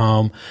Crossroads to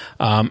Home.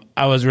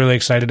 I was really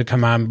excited to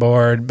come on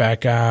board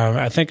back,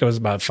 I think it was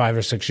about 5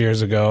 or 6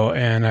 years ago,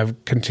 and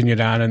I've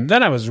continued on. And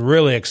then I was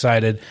really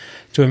excited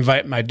to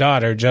invite my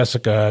daughter,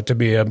 Jessica, to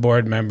be a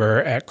board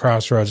member at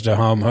Crossroads to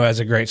Home, who has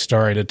a great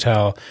story to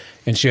tell,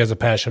 and she has a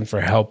passion for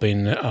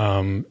helping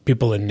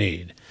people in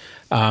need.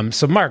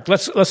 So, Mark,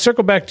 let's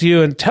circle back to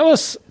you and tell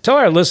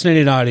our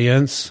listening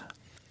audience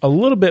a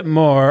little bit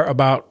more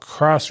about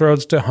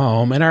Crossroads to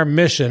Home and our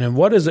mission, and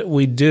what is it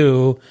we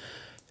do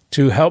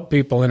to help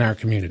people in our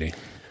community?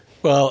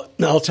 Well,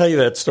 I'll tell you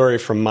that story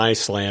from my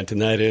slant,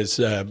 and that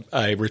is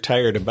I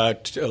retired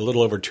about a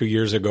little over 2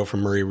 years ago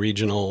from Maury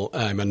Regional.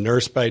 I'm a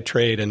nurse by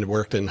trade and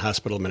worked in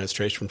hospital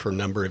administration for a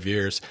number of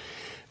years.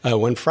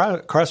 When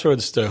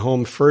Crossroads to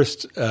Home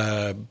first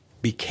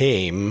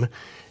became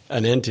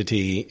an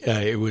entity,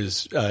 it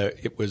was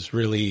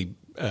really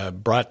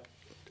brought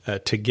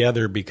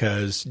together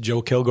because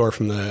Joe Kilgore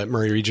from the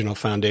Maury Regional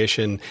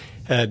Foundation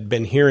had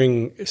been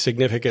hearing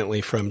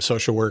significantly from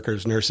social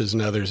workers, nurses,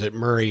 and others at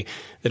Maury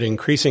that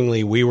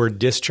increasingly we were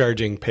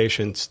discharging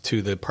patients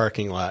to the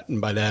parking lot.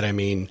 And by that I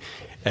mean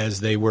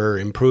as they were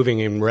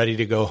improving and ready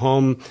to go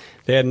home,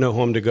 they had no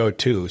home to go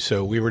to,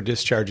 so we were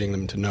discharging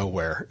them to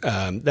nowhere.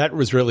 That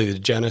was really the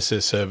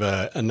genesis of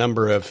a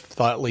number of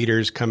thought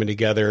leaders coming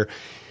together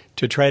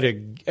to try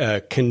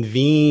to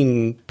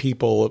convene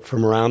people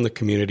from around the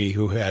community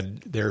who had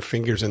their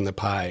fingers in the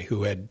pie,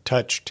 who had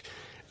touched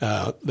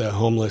the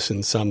homeless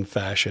in some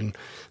fashion.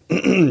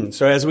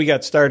 So as we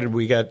got started,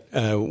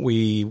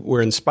 we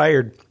were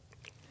inspired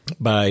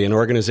by an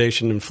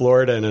organization in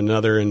Florida and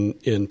another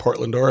in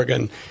Portland,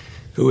 Oregon,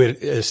 who had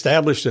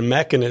established a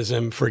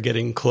mechanism for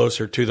getting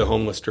closer to the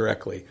homeless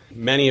directly.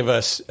 Many of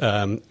us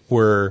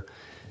were,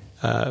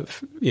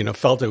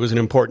 felt it was an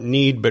important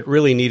need, but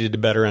really needed to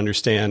better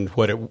understand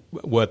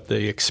what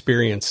the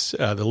experience,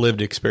 the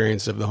lived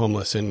experience of the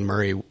homeless in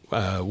Murray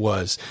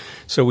was.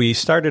 So we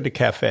started a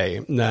cafe.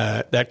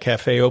 That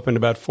cafe opened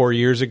about 4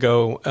 years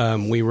ago.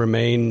 We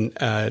remain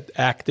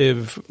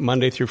active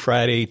Monday through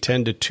Friday,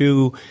 10 to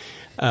 2.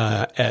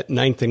 At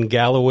 9th and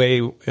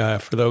Galloway.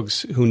 For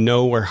those who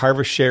know where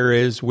Harvest Share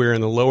is, we're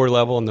in the lower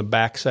level on the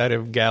backside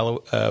of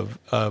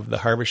the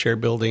Harvest Share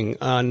building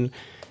right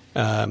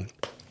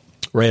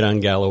on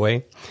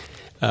Galloway,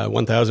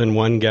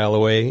 1001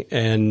 Galloway.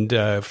 And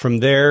from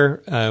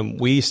there,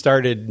 we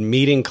started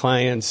meeting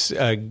clients,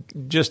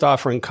 just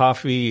offering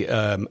coffee,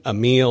 a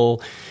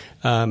meal,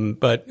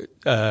 but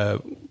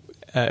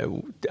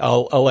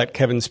I'll let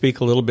Kevin speak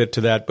a little bit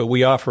to that, but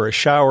we offer a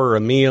shower, a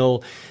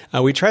meal.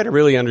 We try to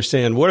really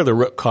understand what are the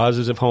root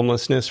causes of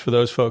homelessness for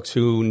those folks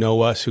who know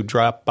us, who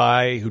drop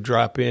by, who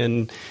drop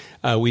in.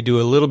 We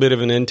do a little bit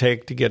of an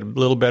intake to get a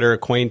little better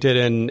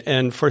acquainted.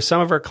 And for some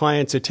of our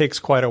clients, it takes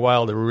quite a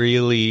while to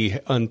really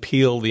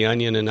unpeel the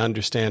onion and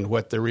understand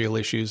what the real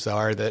issues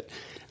are that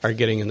are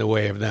getting in the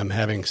way of them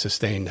having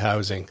sustained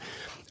housing.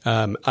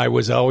 I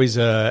was always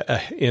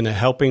in a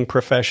helping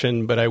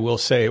profession, but I will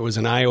say it was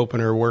an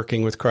eye-opener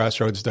working with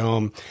Crossroads to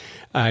Home.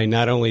 I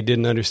not only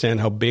didn't understand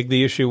how big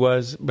the issue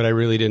was, but I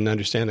really didn't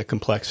understand the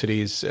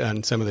complexities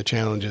and some of the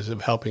challenges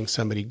of helping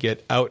somebody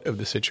get out of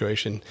the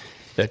situation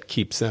that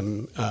keeps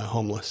them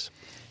homeless.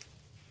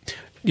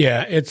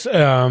 Yeah, it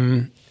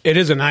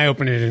is an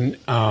eye-opening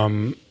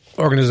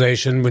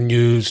organization when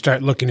you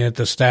start looking at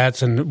the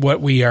stats and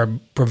what we are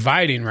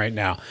providing right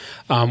now.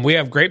 We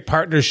have great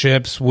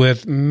partnerships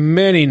with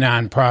many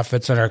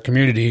nonprofits in our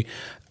community,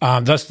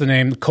 thus the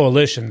name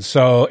Coalition.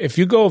 So if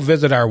you go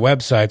visit our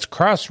websites,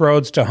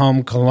 Crossroads to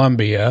Home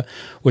Columbia,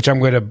 which I'm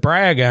going to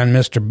brag on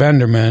Mr.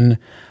 Benderman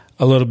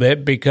a little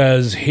bit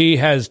because he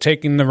has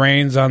taken the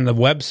reins on the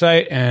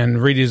website and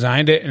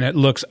redesigned it, and it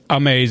looks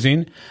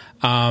amazing.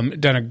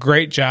 Done a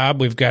great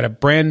job. We've got a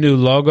brand new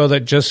logo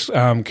that just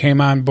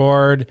came on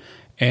board,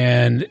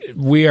 and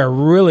we are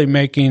really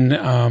making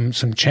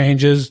some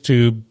changes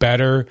to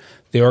better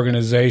the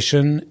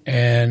organization.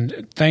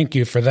 And thank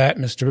you for that,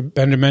 Mr.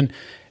 Benderman.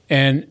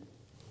 And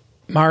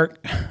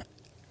Mark,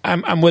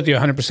 I'm with you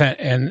 100%.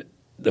 And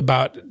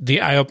about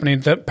the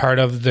eye-opening part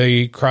of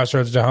the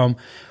Crossroads to Home,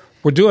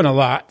 we're doing a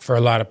lot for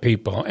a lot of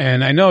people.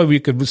 And I know we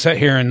could sit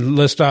here and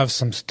list off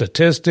some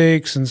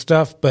statistics and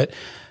stuff, but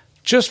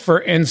just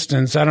for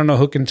instance, I don't know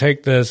who can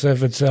take this,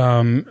 if it's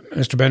Mr.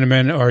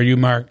 Benderman or you,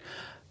 Mark.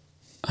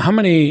 How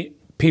many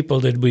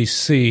people did we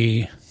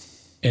see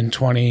in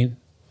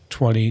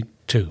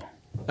 2022?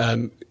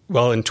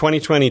 Well, in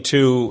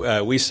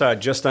 2022, we saw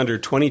just under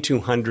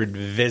 2,200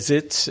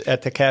 visits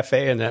at the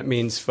cafe, and that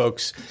means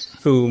folks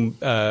who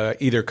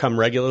either come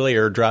regularly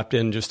or dropped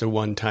in just a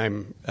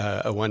one-time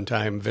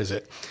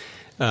visit.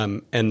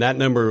 And that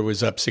number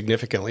was up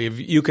significantly. If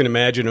you can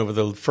imagine, over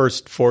the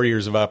first 4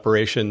 years of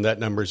operation, that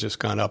number's just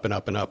gone up and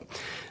up and up.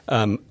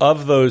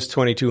 Of those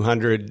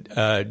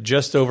 2,200,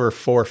 just over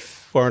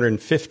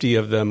 450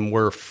 of them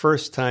were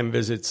first-time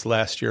visits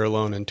last year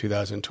alone in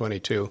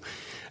 2022.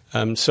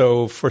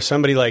 So for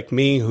somebody like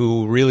me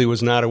who really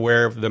was not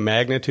aware of the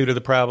magnitude of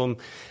the problem,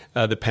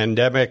 the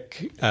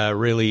pandemic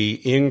really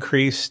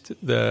increased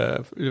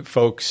the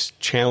folks'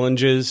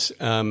 challenges.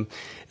 And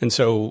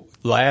so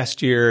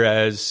last year,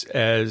 as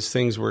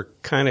things were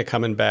kind of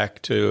coming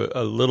back to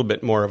a little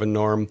bit more of a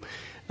norm,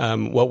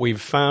 what we've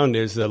found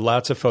is that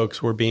lots of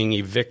folks were being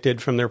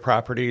evicted from their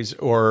properties,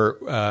 or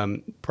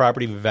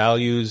property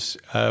values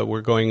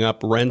were going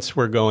up, rents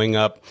were going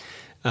up.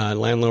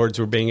 Landlords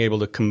were being able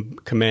to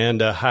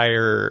command a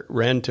higher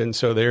rent, and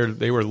so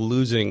they were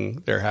losing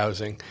their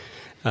housing.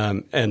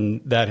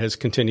 And that has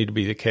continued to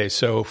be the case.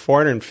 So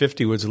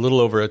 450 was a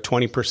little over a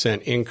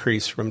 20%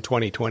 increase from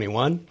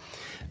 2021.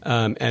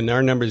 And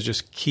our numbers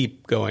just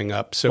keep going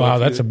up. So wow,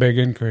 that's a big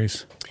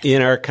increase.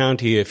 In our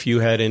county, if you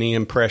had any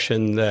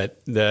impression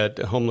that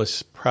the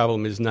homeless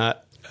problem is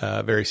not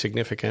very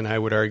significant, I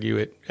would argue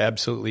it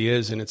absolutely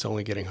is, and it's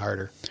only getting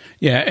harder.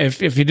 Yeah,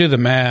 if you do the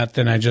math,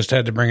 and I just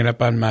had to bring it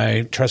up on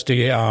my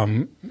trusty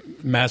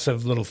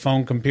massive little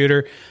phone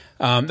computer,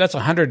 that's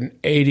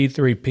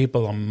 183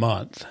 people a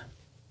month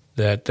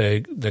that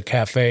the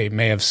cafe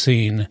may have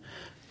seen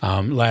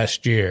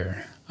last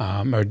year,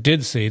 or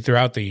did see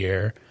throughout the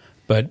year,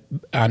 but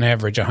on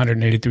average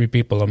 183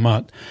 people a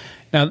month.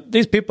 Now,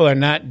 these people are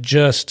not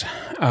just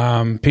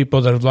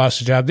people that have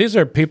lost a job. These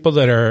are people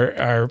that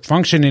are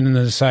functioning in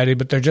the society,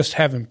 but they're just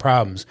having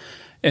problems.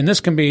 And this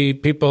can be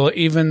people,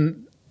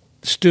 even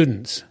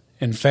students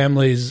and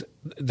families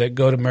that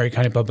go to Maury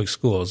County Public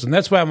Schools. And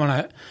that's why I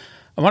want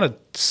to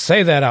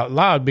say that out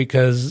loud,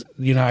 because,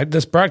 you know,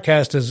 this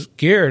broadcast is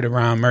geared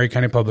around Maury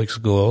County Public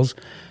Schools,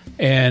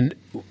 and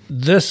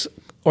this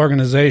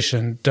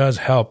organization does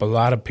help a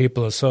lot of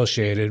people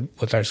associated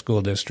with our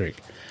school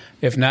district,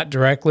 if not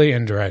directly,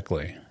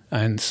 indirectly.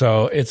 And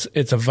so it's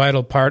a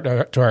vital part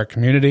to our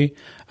community.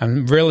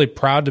 I'm really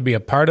proud to be a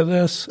part of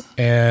this.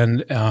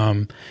 And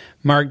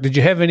Mark, did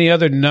you have any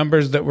other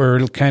numbers that were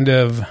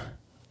that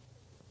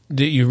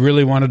you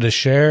really wanted to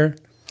share?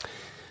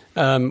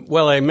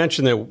 Well, I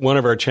mentioned that one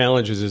of our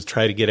challenges is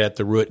try to get at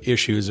the root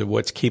issues of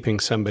what's keeping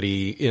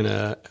somebody in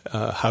a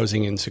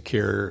housing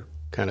insecure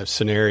kind of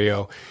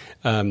scenario.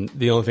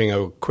 The only thing I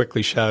would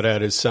quickly shout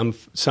out is some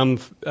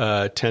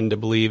tend to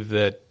believe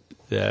that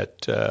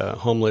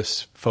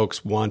homeless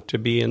folks want to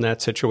be in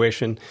that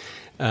situation,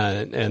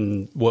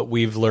 and what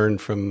we've learned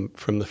from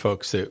the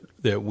folks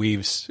that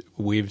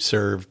we've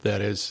served,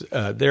 that is,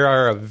 there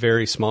are a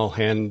very small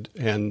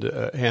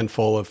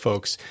handful of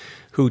folks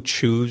who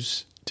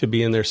choose to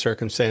be in their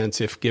circumstance.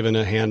 If given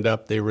a hand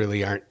up, they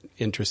really aren't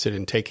interested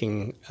in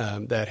taking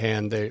that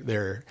hand.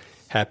 They're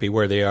happy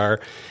where they are.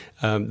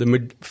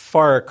 The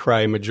far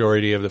cry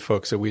majority of the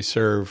folks that we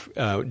serve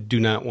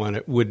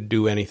would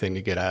do anything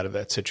to get out of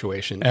that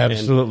situation.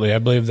 Absolutely, I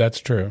believe that's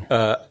true.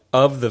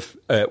 Of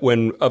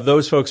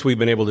those folks we've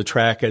been able to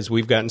track, as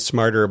we've gotten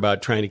smarter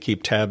about trying to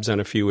keep tabs on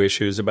a few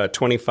issues, about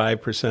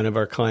 25% of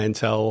our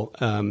clientele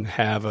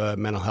have a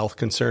mental health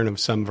concern of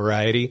some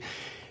variety,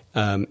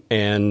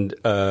 and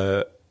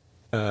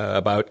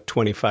about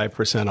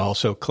 25%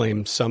 also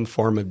claim some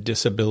form of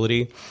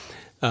disability.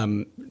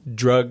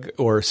 Drug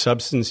or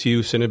substance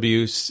use and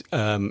abuse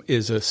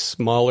is a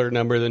smaller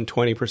number than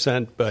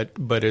 20%,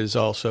 but is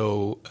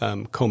also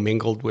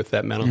commingled with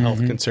that mental health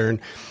concern.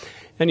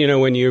 And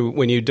when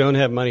you don't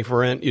have money for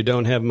rent, you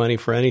don't have money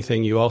for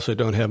anything. You also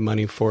don't have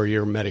money for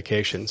your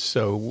medications.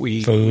 So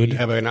we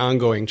have an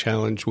ongoing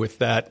challenge with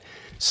that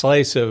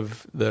slice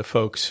of the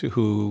folks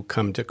who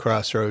come to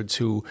Crossroads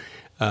who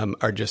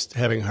are just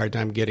having a hard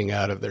time getting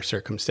out of their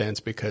circumstance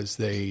because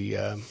they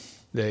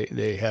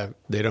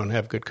don't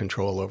have good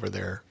control over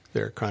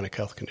their chronic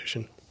health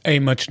condition. A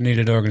much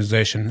needed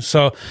organization.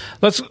 So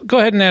let's go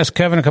ahead and ask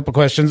Kevin a couple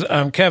questions.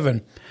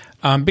 Kevin,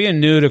 being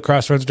new to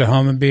Crossroads to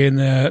Home and being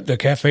the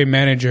cafe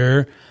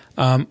manager,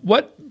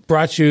 what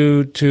brought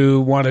you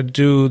to want to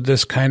do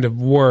this kind of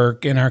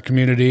work in our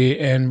community,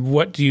 and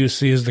what do you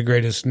see as the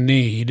greatest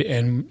need?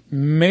 And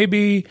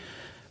maybe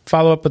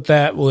follow up with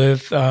that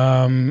with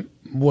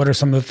what are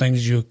some of the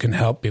things you can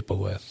help people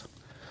with?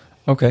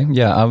 Okay,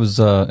 yeah, I was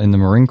in the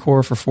Marine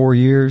Corps for 4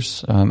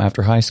 years.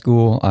 After high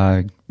school,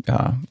 I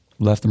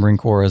left the Marine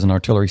Corps as an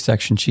artillery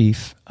section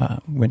chief,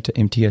 went to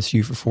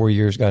MTSU for 4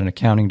 years, got an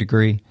accounting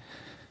degree,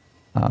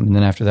 and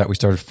then after that we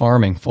started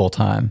farming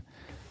full-time.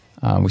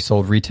 We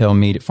sold retail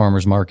meat at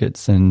farmers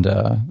markets and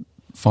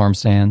farm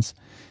stands,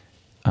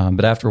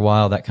 but after a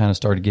while that kind of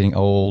started getting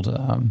old,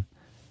 and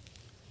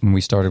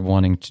we started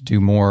wanting to do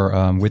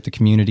more with the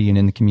community and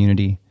in the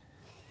community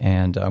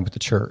and with the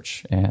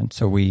church, and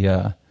so we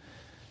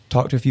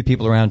talked to a few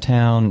people around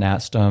town and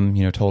asked them,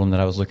 told them that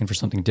I was looking for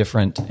something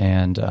different.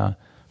 And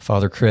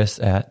Father Chris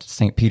at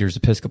St. Peter's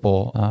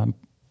Episcopal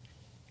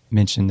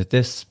mentioned that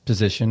this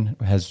position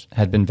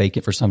had been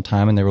vacant for some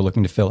time and they were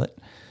looking to fill it.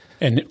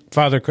 And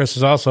Father Chris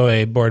is also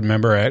a board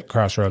member at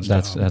Crossroads.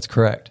 That's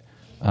correct.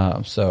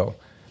 So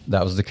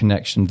that was the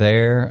connection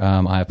there.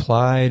 I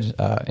applied,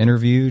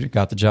 interviewed,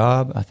 got the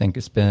job. I think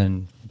it's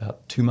been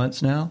about 2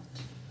 months now.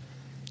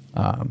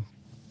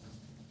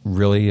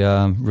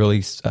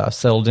 Really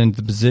settled into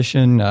the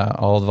position.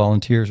 All the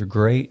volunteers are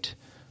great.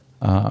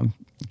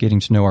 Getting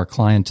to know our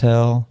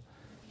clientele,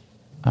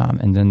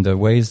 and then the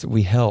ways that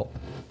we help.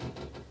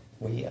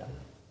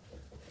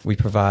 We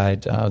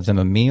provide them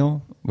a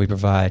meal. We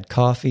provide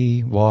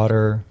coffee,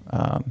 water,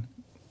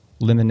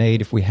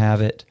 lemonade if we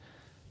have it,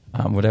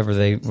 whatever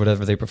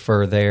they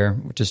prefer there,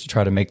 just to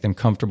try to make them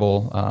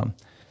comfortable.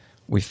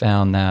 We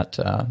found that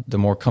the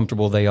more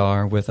comfortable they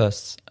are with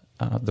us,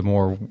 the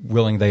more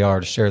willing they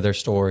are to share their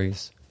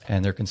stories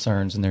and their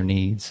concerns and their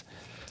needs.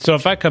 So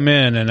if I come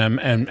in and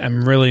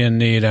I'm really in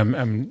need,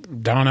 I'm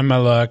down on my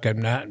luck, I'm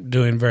not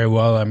doing very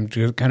well, I'm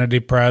kind of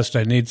depressed,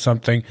 I need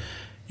something,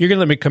 you're going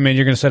to let me come in,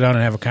 you're going to sit down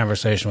and have a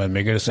conversation with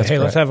me. You're going to say,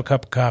 Let's have a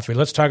cup of coffee.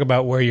 Let's talk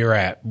about where you're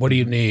at. What do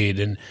you need?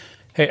 And,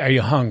 hey, are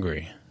you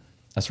hungry?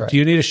 That's right. Do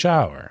you need a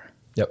shower?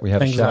 Yep, we have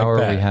Things a shower.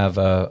 Like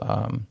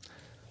that.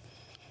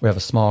 We have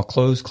a small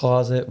clothes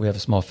closet. We have a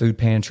small food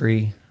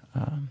pantry.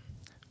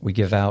 We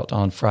give out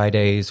on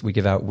Fridays, we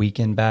give out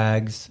weekend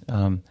bags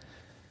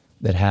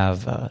that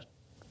have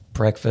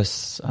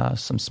breakfasts,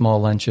 some small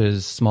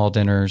lunches, small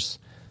dinners,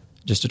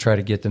 just to try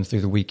to get them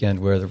through the weekend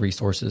where the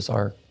resources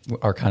are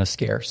kind of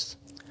scarce.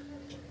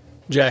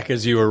 Jack,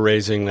 as you were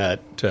raising that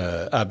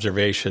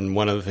observation,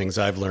 one of the things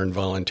I've learned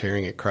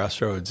volunteering at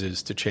Crossroads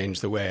is to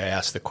change the way I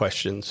ask the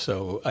questions.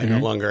 So I no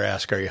longer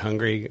ask, are you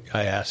hungry?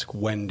 I ask,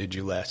 when did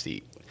you last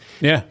eat?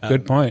 Yeah,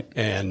 good point.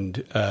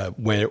 And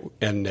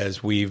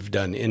as we've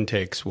done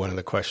intakes, one of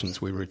the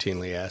questions we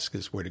routinely ask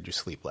is, where did you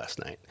sleep last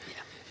night?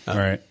 All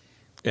right.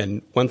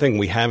 And one thing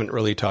we haven't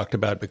really talked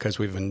about because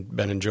we've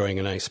been enjoying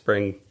a nice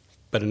spring,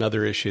 but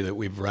another issue that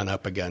we've run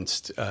up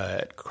against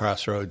at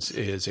Crossroads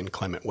is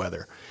inclement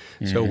weather.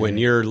 Mm-hmm. So when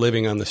you're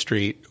living on the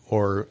street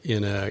or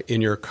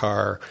in your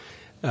car,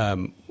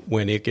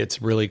 when it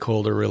gets really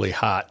cold or really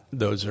hot,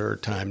 those are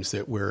times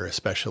that we're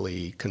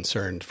especially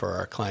concerned for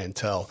our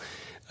clientele.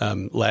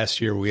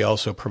 Last year, we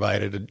also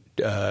provided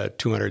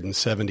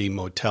 270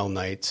 motel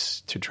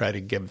nights to try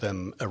to give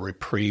them a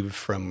reprieve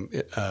from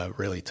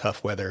really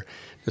tough weather.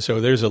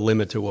 So there's a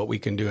limit to what we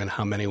can do and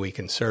how many we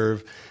can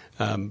serve,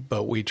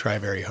 but we try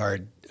very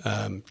hard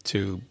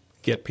to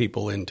get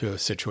people into a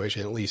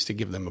situation, at least to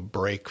give them a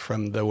break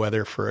from the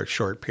weather for a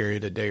short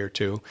period, a day or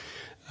two.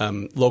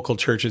 Local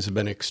churches have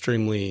been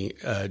extremely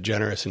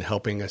generous in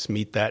helping us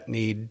meet that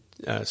need.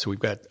 So we've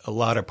got a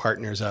lot of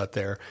partners out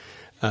there.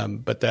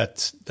 But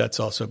that's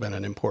also been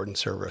an important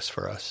service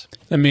for us.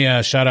 Let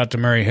me shout out to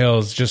Murray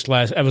Hills.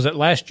 Was it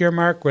last year,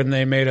 Mark, when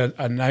they made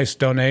a nice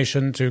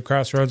donation to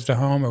Crossroads to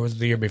Home, or was it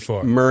the year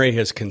before? Murray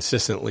has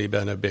consistently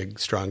been a big,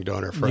 strong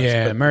donor for us.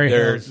 Yeah, Murray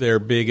Hills. Their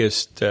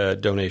biggest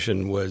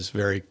donation was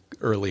very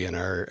early in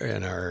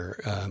our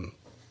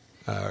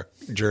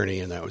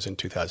journey, and that was in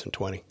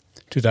 2020.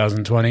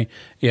 2020.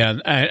 Yeah,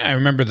 I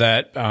remember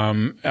that.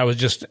 I was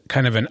just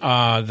kind of in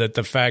awe that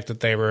the fact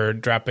that they were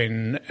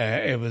dropping,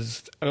 it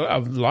was a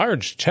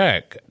large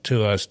check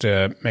to us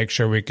to make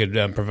sure we could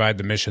provide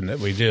the mission that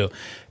we do.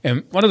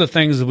 And one of the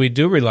things that we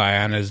do rely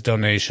on is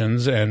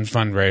donations and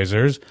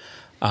fundraisers.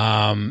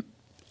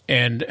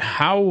 And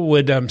how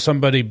would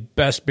somebody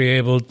best be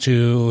able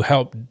to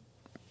help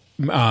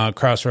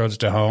Crossroads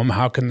to Home?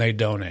 How can they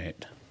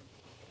donate?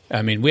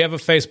 I mean, we have a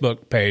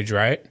Facebook page,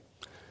 right?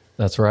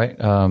 That's right.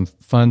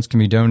 Funds can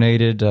be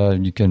donated.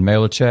 You can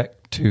mail a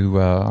check to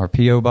our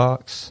P.O.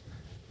 Box.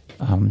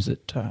 Is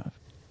it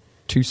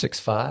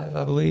 265,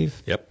 I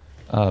believe? Yep.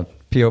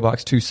 P.O.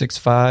 Box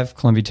 265,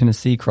 Columbia,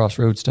 Tennessee,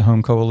 Crossroads to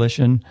Home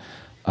Coalition.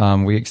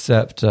 We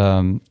accept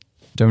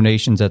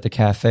donations at the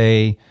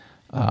cafe,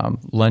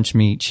 lunch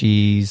meat,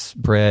 cheese,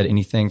 bread,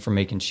 anything from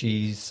making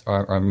cheese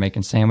or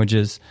making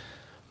sandwiches.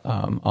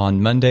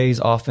 On Mondays,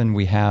 often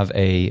we have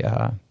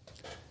a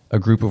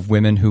group of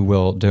women who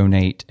will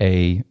donate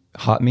a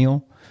hot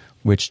meal,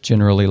 which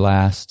generally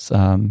lasts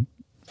 2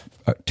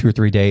 or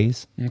 3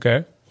 days.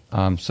 Okay.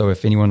 So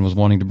if anyone was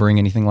wanting to bring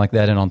anything like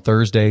that in on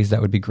Thursdays,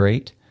 that would be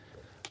great.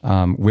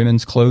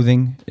 Women's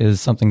clothing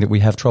is something that we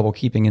have trouble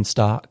keeping in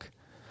stock.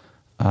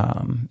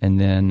 And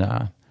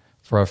then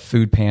for our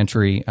food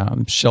pantry,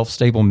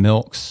 shelf-stable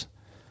milks,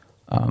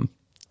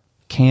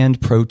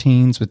 canned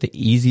proteins with the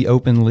easy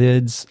open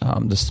lids.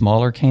 The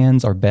smaller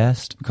cans are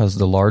best because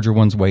the larger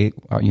ones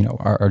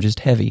are just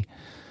heavy.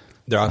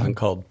 They're often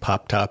called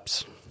Pop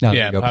Tops.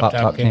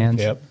 Pop-top cans.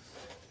 Yep.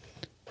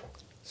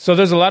 So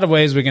there's a lot of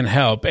ways we can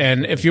help.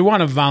 And if you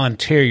want to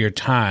volunteer your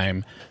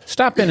time,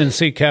 stop in and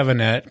see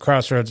Kevin at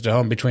Crossroads to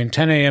Home between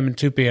 10 a.m. and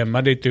 2 p.m.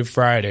 Monday through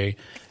Friday.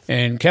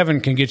 And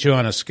Kevin can get you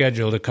on a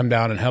schedule to come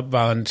down and help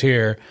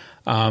volunteer.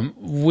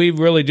 We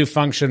really do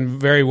function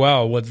very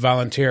well with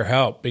volunteer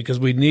help because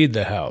we need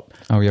the help.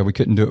 Oh, yeah, we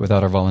couldn't do it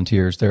without our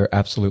volunteers. They're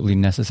absolutely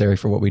necessary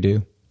for what we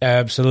do.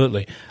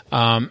 Absolutely.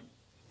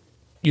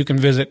 You can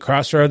visit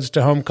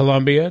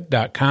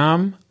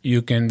crossroadstohomecolumbia.com.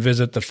 You can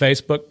visit the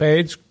Facebook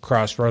page,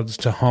 Crossroads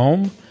to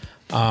Home.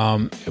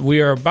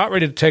 We are about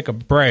ready to take a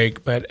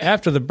break, but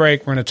after the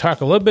break, we're going to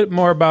talk a little bit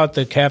more about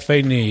the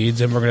cafe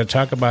needs, and we're going to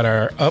talk about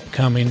our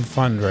upcoming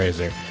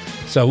fundraiser.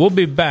 So we'll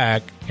be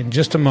back in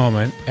just a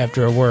moment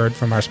after a word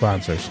from our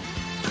sponsors.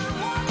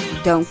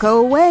 Don't go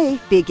away.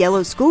 Big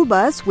Yellow School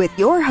Bus with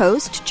your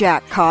host,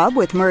 Jack Cobb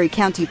with Maury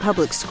County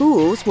Public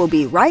Schools will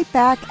be right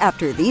back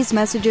after these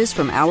messages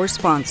from our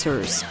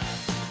sponsors.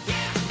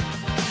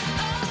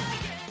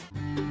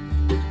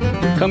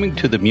 Coming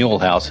to the Mule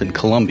House in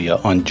Columbia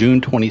on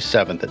June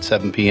 27th at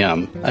 7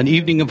 p.m., an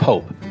evening of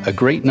hope, a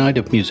great night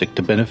of music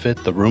to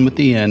benefit the Room at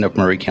the Inn of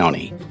Maury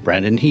County.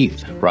 Brandon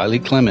Heath, Riley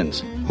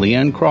Clemens,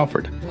 Leanne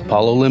Crawford,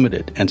 Apollo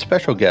Limited, and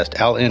special guest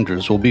Al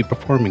Andrews will be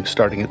performing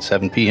starting at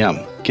 7 p.m.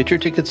 Get your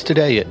tickets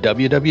today at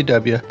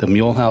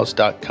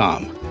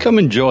www.themulehouse.com. Come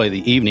enjoy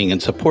the evening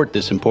and support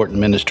this important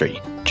ministry.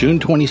 June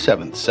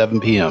 27th, 7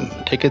 p.m.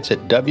 Tickets at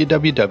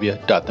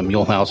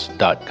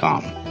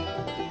www.themulehouse.com.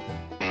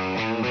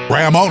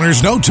 Ram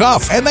owners know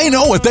tough, and they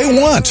know what they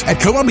want. At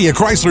Columbia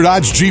Chrysler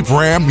Dodge Jeep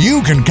Ram,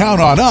 you can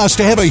count on us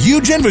to have a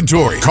huge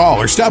inventory.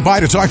 Call or stop by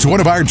to talk to one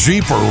of our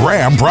Jeep or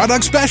Ram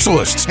product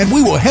specialists, and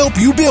we will help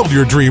you build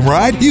your dream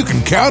ride. You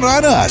can count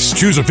on us.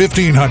 Choose a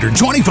 1500,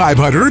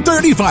 2500, or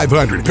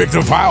 3500. Pick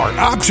the power,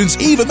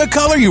 options, even the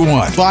color you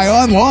want. Buy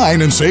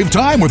online and save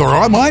time with our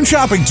online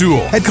shopping tool.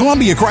 At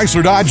Columbia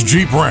Chrysler Dodge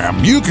Jeep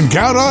Ram, you can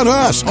count on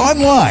us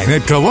online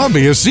at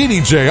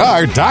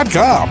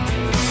ColumbiaCDJR.com.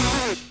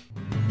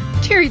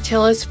 Terry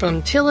Tillis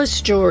from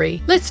Tillis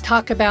Jewelry. Let's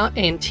talk about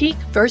antique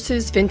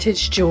versus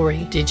vintage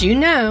jewelry. Did you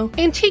know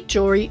antique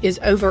jewelry is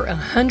over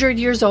 100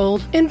 years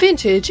old and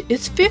vintage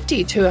is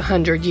 50 to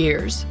 100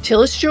 years?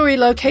 Tillis Jewelry,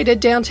 located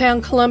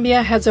downtown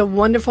Columbia, has a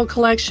wonderful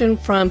collection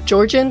from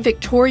Georgian,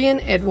 Victorian,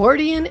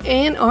 Edwardian,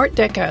 and Art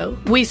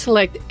Deco. We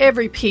select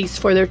every piece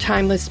for their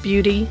timeless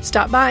beauty.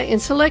 Stop by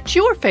and select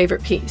your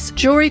favorite piece.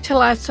 Jewelry to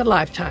last a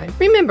lifetime.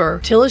 Remember,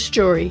 Tillis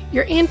Jewelry,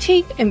 your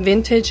antique and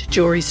vintage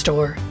jewelry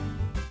store.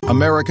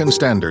 American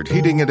Standard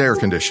Heating and Air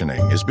Conditioning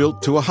is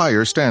built to a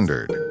higher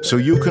standard, so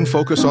you can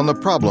focus on the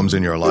problems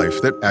in your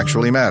life that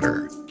actually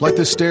matter, like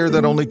the stair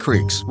that only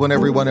creaks when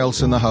everyone else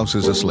in the house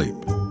is asleep.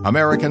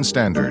 American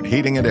Standard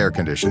Heating and Air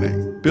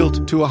Conditioning,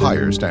 built to a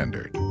higher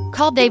standard.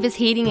 Call Davis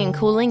Heating and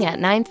Cooling at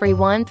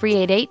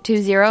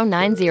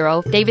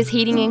 931-388-2090. Davis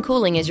Heating and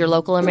Cooling is your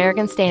local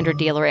American Standard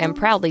dealer and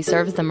proudly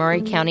serves the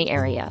Maury County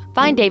area.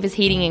 Find Davis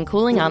Heating and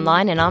Cooling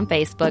online and on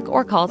Facebook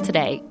or call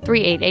today,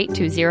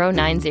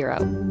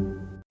 388-2090.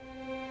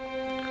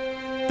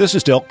 This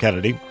is Del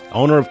Kennedy,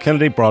 owner of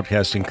Kennedy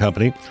Broadcasting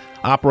Company,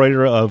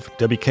 operator of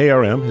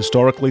WKRM,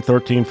 historically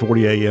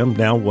 1340 AM,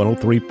 now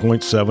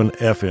 103.7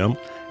 FM,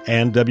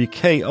 and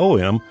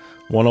WKOM,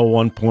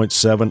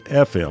 101.7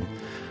 FM.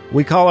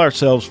 We call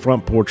ourselves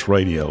Front Porch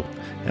Radio,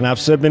 and I've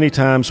said many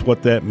times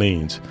what that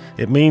means.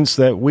 It means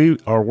that we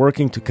are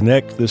working to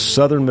connect this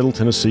southern Middle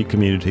Tennessee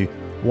community,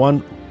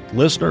 one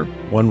listener,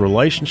 one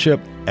relationship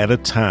at a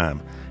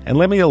time. And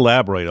let me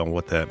elaborate on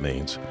what that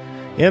means.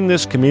 In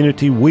this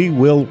community, we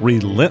will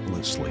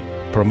relentlessly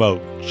promote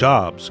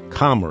jobs,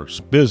 commerce,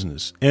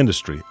 business,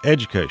 industry,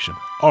 education,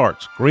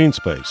 arts, green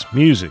space,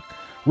 music,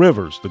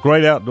 rivers, the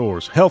great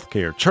outdoors,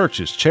 healthcare,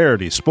 churches,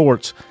 charities,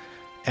 sports,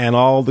 and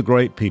all the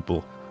great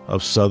people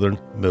of southern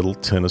Middle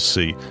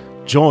Tennessee.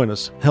 Join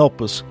us,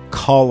 help us,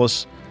 call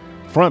us.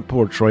 Front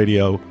Porch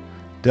Radio,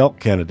 Del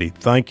Kennedy,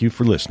 thank you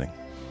for listening.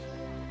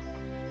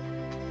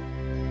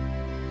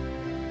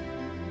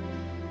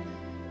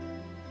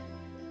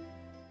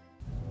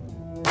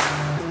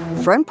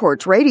 Front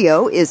Porch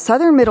Radio is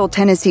Southern Middle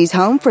Tennessee's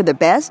home for the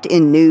best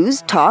in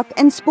news, talk,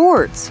 and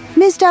sports.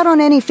 Missed out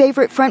on any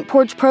favorite Front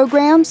Porch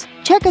programs?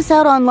 Check us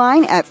out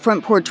online at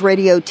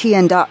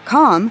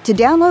frontporchradiotn.com to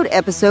download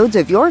episodes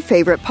of your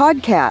favorite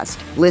podcast.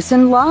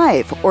 Listen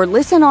live or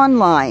listen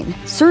online.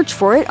 Search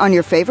for it on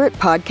your favorite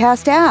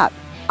podcast app.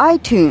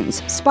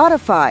 iTunes,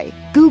 Spotify,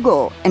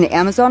 Google, and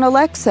Amazon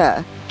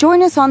Alexa.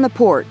 Join us on the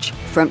porch.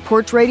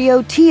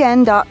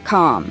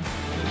 frontporchradiotn.com.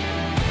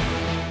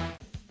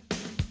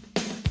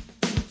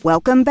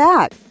 Welcome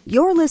back.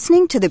 You're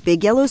listening to the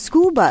Big Yellow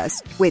School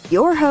Bus with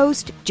your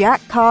host,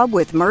 Jack Cobb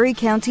with Maury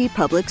County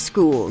Public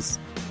Schools.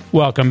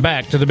 Welcome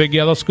back to the Big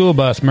Yellow School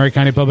Bus, Maury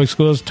County Public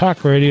Schools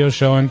talk radio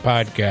show and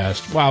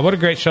podcast. Wow, what a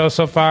great show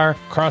so far.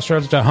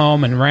 Crossroads to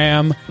Home and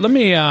Ram. Let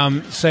me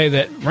say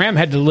that Ram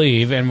had to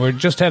leave, and we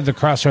just have the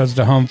Crossroads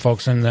to Home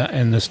folks in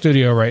the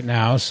studio right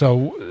now.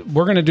 So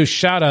we're going to do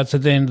shout-outs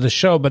at the end of the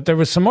show, but there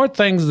was some more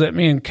things that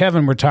me and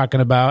Kevin were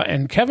talking about,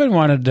 and Kevin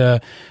wanted to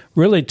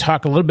really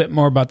talk a little bit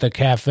more about the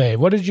cafe.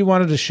 What did you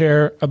wanted to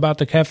share about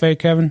the cafe,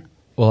 Kevin?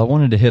 Well, I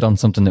wanted to hit on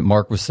something that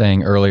Mark was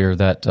saying earlier,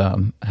 that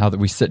how that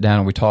we sit down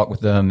and we talk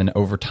with them, and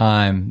over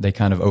time they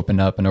kind of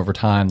open up, and over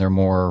time they're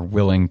more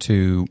willing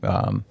to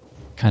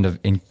kind of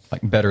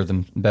better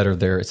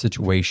their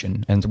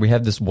situation. And so we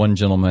have this one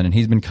gentleman, and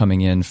he's been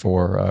coming in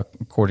for,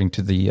 according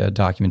to the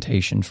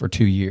documentation, for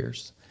 2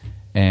 years,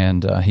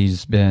 and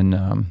he's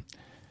been.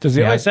 Does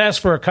he always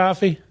ask for a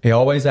coffee? He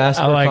always asks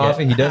for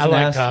coffee. He doesn't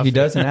ask. Coffee. He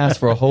doesn't ask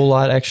for a whole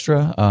lot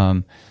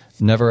extra.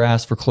 Never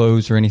asked for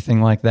clothes or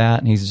anything like that.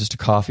 And he's just a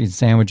coffee and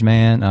sandwich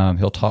man.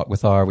 He'll talk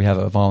with we have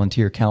a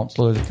volunteer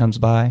counselor that comes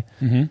by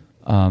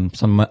on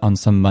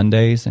some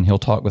Mondays, and he'll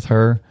talk with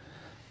her.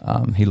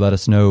 He let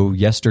us know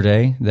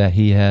yesterday that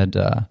he had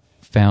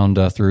found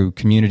through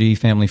community,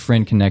 family,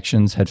 friend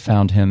connections, had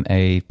found him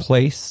a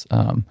place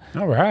all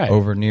right.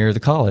 over near the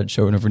college,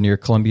 over near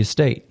Columbia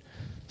State.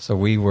 So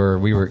we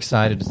were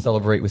excited to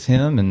celebrate with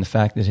him, and the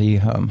fact that he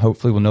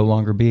hopefully will no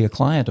longer be a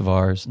client of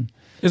ours.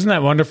 Isn't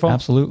that wonderful?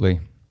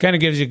 Absolutely. Kind of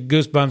gives you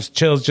goosebumps,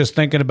 chills, just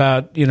thinking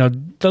about the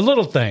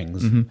little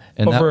things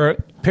over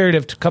a period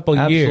of a couple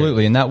of years.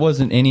 Absolutely, and that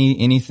wasn't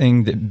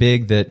anything that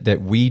big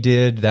that we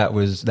did. That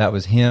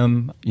was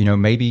him.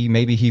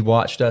 Maybe he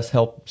watched us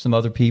help some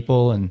other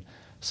people, and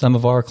some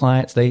of our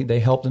clients they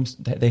help them.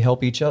 They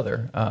help each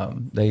other.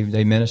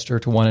 They minister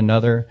to one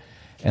another,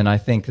 and I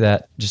think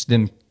that just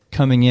them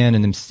coming in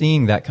and them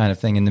seeing that kind of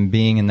thing and them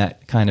being in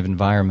that kind of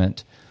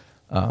environment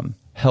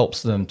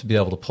helps them to be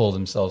able to pull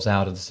themselves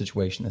out of the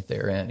situation that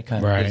they're in. It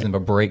kind of gives them a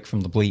break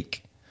from the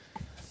bleak,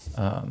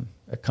 a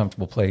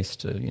comfortable place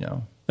to,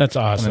 That's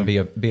awesome. Come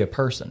and be a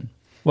person.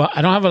 Well,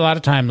 I don't have a lot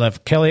of time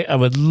left. Kelly, I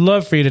would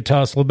love for you to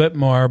tell us a little bit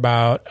more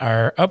about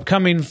our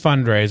upcoming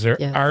fundraiser,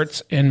 yes.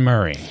 Arts in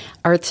Maury.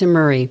 Arts in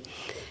Maury.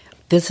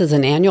 This is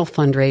an annual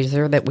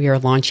fundraiser that we are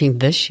launching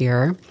this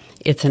year.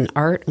 It's an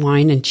art,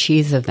 wine, and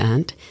cheese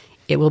event.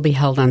 It will be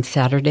held on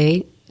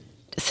Saturday,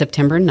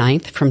 September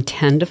 9th from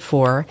 10 to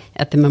 4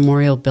 at the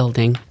Memorial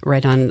Building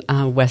right on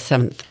West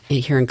 7th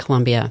here in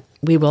Columbia.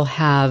 We will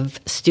have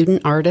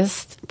student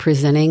artists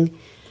presenting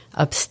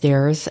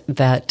upstairs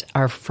that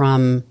are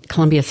from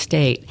Columbia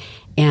State,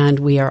 and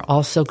we are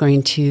also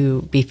going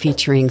to be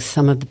featuring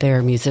some of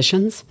their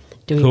musicians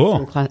doing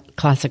some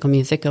classical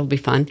music. It'll be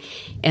fun.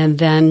 And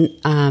then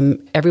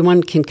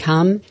everyone can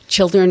come.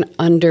 Children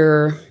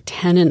under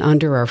 10 and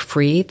under are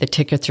free. The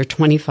tickets are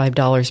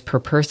 $25 per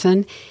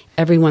person.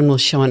 Everyone will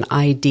show an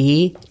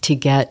ID to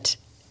get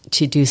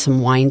to do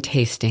some wine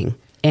tasting.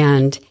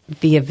 And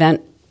the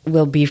event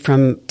will be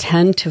from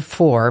 10 to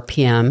 4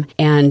 p.m.,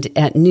 and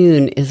at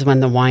noon is when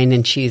the wine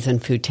and cheese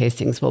and food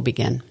tastings will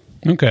begin.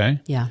 Okay.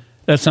 Yeah.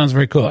 That sounds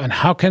very cool. And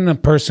how can the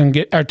person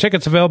are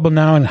tickets available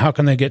now, and how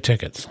can they get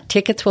tickets?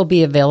 Tickets will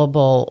be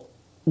available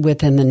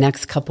within the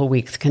next couple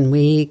weeks. Can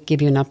we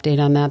give you an update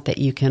on that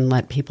you can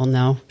let people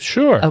know?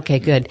 Sure. Okay,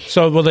 good.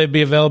 So will they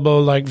be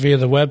available like via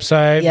the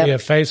website, via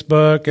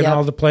Facebook, and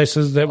all the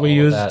places that we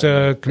use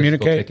to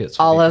communicate?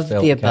 All of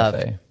the above.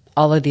 Cafe.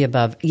 All of the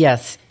above,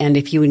 yes. And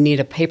if you need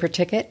a paper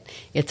ticket,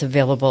 it's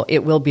available.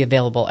 It will be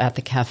available at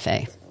the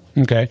cafe.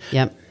 Okay.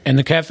 Yep. And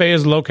the cafe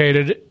is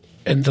located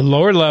at the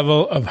lower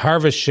level of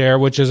Harvest Share,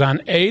 which is on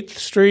 8th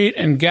Street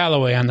and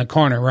Galloway on the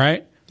corner,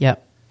 right?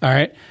 Yep. All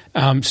right.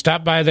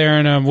 Stop by there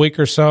in a week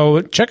or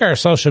so. Check our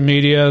social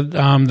media.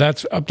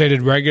 That's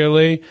updated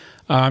regularly.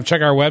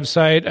 Check our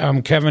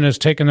website. Kevin has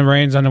taken the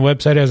reins on the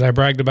website, as I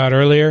bragged about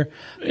earlier.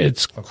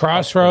 It's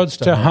Crossroads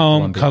to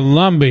Home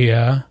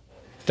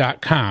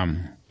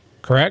Columbia.com.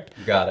 Correct?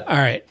 You got it. All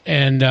right.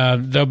 And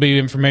there'll be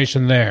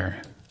information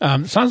there.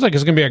 Sounds like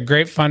it's going to be a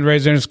great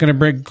fundraiser, and it's going to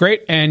be a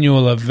great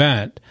annual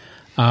event.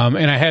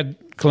 And I had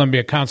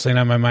Columbia Counseling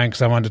on my mind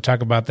because I wanted to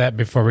talk about that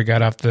before we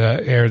got off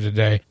the air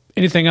today.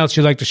 Anything else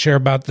you'd like to share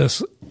about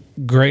this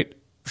great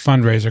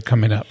fundraiser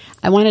coming up?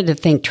 I wanted to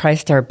thank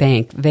TriStar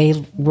Bank.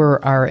 They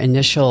were our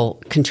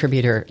initial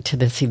contributor to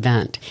this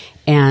event,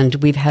 and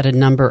we've had a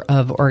number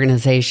of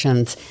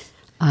organizations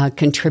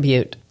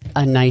contribute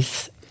a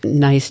nice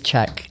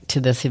check to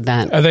this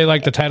event. Are they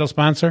like the title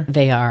sponsor?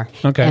 They are.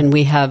 Okay. And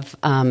we have,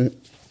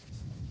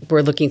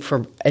 we're looking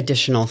for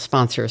additional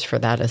sponsors for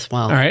that as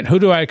well. All right. Who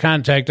do I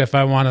contact if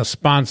I want to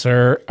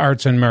sponsor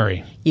Arts in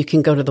Murray? You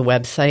can go to the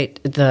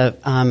website, the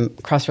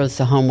Crossroads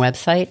to Home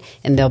website,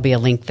 and there'll be a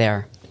link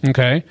there.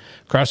 Okay.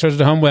 Crossroads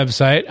to Home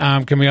website.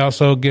 Can we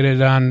also get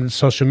it on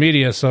social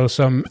media so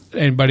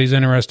anybody's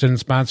interested in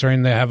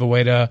sponsoring, they have a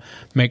way to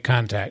make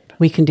contact?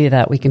 We can do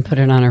that. We can put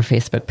it on our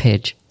Facebook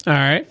page. All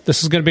right.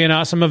 This is going to be an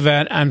awesome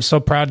event. I'm so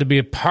proud to be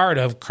a part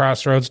of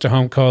Crossroads to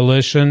Home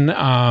Coalition.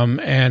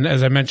 And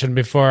as I mentioned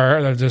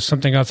before, there's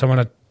something else I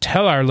want to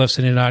tell our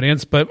listening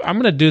audience, but I'm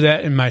going to do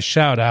that in my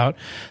shout out.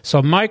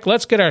 So Mike,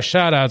 let's get our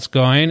shout outs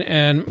going.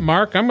 And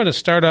Mark, I'm going to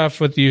start off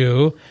with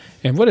you.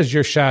 And what is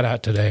your shout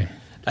out today?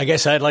 I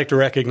guess I'd like to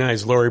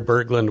recognize Lori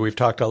Berglund. We've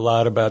talked a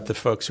lot about the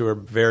folks who are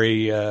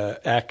very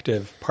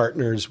active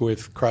partners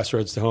with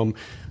Crossroads to Home.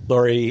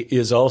 Lori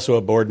is also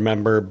a board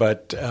member,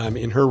 but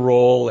in her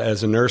role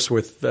as a nurse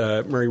with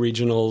Murray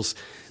Regional's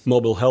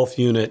Mobile Health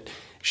Unit,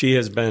 she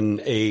has been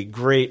a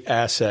great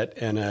asset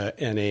and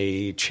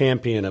a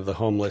champion of the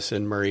homeless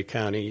in Maury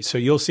County. So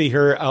you'll see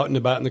her out and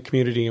about in the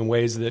community in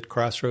ways that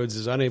Crossroads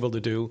is unable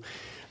to do.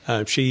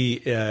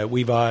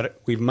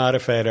 We've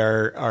modified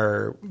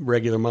our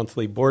regular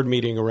monthly board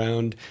meeting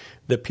around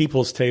the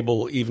People's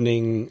Table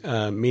evening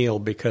meal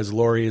because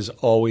Lori is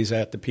always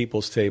at the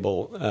People's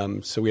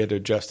Table, so we had to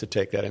adjust to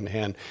take that in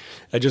hand.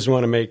 I just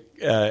want to make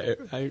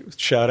a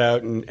shout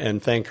out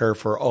and thank her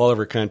for all of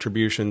her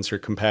contributions, her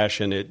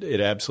compassion.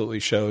 It absolutely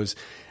shows.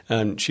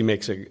 She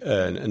makes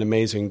an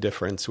amazing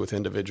difference with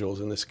individuals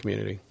in this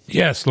community.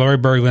 Yes, Lori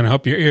Berglund, I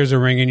hope your ears are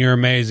ringing. You're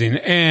amazing.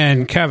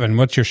 And Kevin,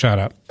 what's your shout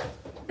out?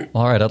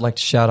 All right, I'd like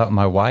to shout out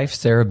my wife,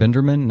 Sarah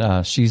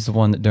Benderman. She's the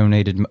one that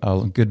donated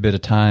a good bit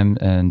of time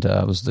and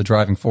was the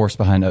driving force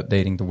behind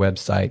updating the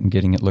website and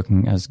getting it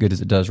looking as good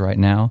as it does right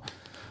now.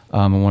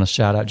 I want to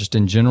shout out just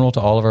in general to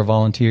all of our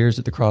volunteers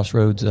at the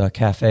Crossroads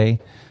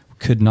Cafe.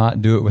 Could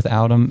not do it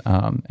without them.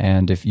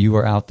 And if you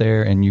are out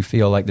there and you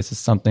feel like this is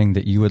something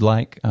that you would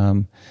like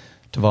to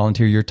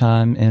volunteer your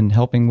time in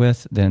helping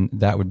with, then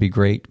that would be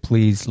great.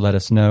 Please let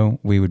us know.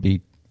 We would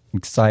be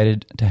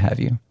excited to have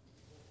you.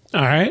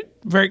 All right.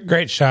 Very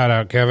great shout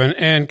out, Kevin.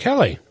 And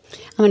Kelly.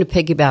 I'm going to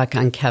piggyback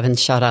on Kevin's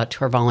shout out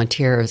to our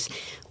volunteers.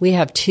 We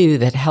have two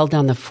that held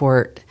down the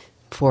fort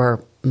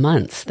for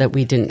months that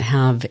we didn't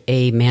have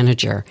a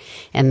manager,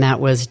 and that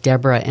was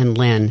Deborah and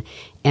Lynn.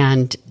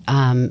 And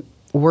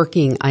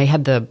I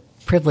had the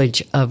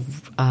privilege of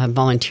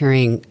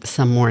volunteering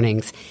some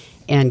mornings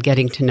and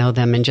getting to know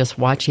them, and just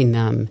watching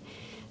them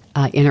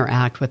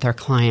interact with our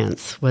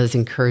clients was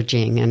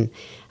encouraging.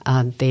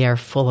 And they are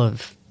full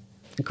of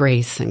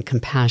grace and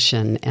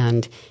compassion,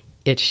 and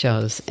it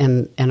shows,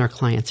 and our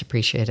clients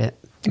appreciate it.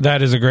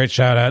 That is a great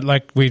shout out.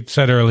 Like we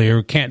said earlier,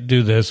 we can't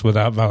do this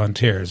without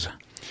volunteers.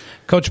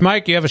 Coach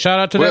Mike, you have a shout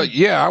out today? Well,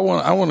 yeah, I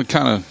want to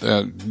kind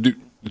of do.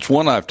 It's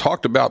one I've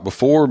talked about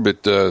before,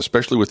 but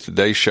especially with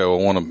today's show,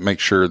 I want to make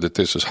sure that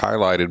this is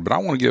highlighted. But I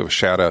want to give a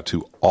shout out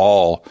to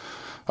all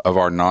of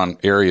our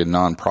area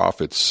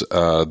nonprofits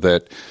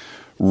that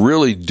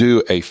really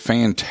do a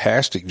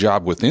fantastic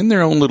job within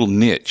their own little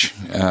niche.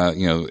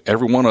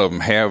 Every one of them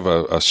have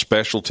a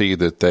specialty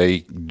that they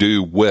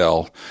do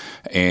well,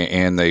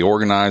 and they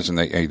organize and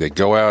they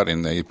go out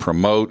and they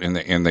promote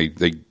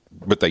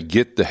but they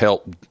get the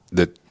help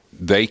that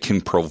they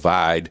can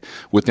provide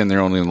within their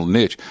own little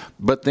niche.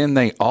 But then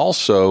they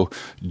also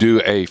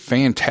do a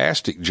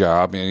fantastic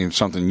job, and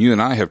something you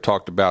and I have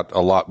talked about a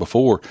lot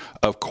before,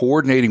 of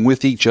coordinating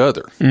with each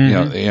other.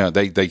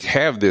 They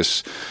have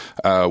this,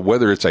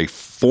 whether it's a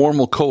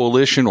formal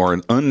coalition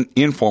or an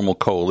informal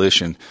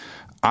coalition.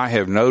 I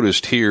have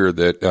noticed here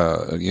that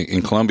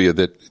in Columbia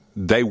that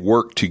they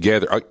work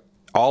together.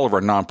 All of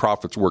our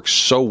nonprofits work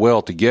so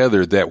well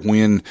together that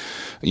when,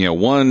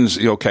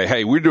 one's, okay,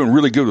 hey, we're doing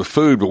really good with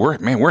food, but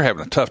we're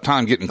having a tough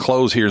time getting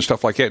clothes here and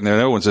stuff like that. And the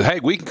other one says, hey,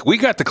 we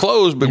got the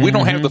clothes, but we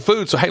don't have the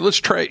food. So, hey, let's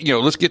trade,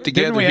 let's get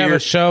together. Didn't we here. have a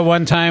show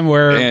one time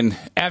where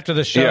after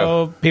the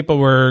show, people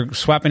were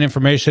swapping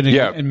information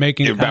and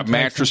making about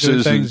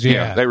mattresses things?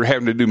 And, they were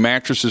having to do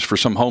mattresses for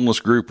some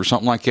homeless group or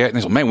something like that. And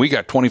they said, man, we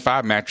got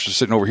 25 mattresses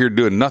sitting over here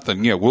doing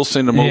nothing. We'll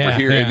send them over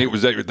here. And it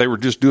was, they were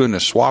just doing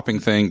a swapping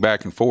thing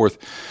back and forth.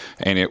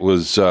 And it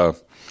was,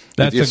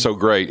 it's so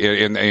great,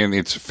 and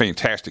it's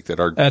fantastic that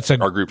our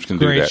groups can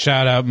do that. Great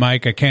shout out,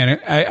 Mike.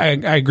 I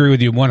agree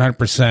with you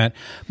 100%.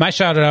 My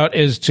shout out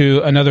is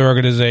to another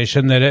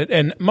organization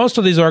and most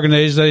of these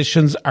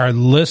organizations are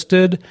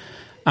listed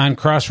on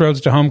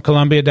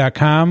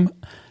crossroads2homecolumbia.com.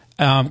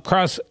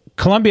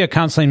 Columbia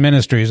Counseling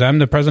Ministries. I'm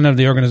the president of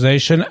the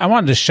organization. I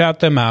wanted to shout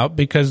them out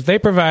because they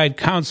provide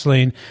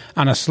counseling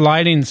on a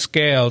sliding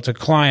scale to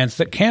clients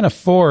that can't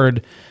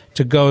afford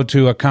to go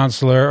to a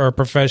counselor or a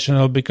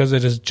professional because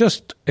it is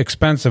just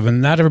expensive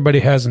and not everybody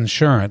has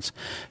insurance.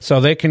 So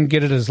they can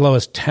get it as low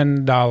as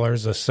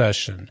 $10 a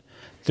session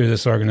through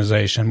this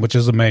organization, which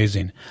is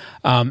amazing.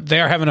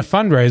 They are having a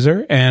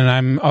fundraiser, and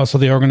I'm also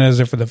the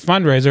organizer for the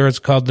fundraiser. It's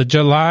called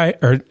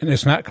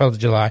it's not called the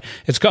July.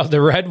 It's called the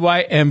Red,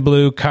 White, and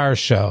Blue Car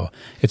Show.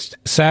 It's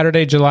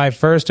Saturday, July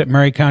 1st at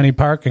Maury County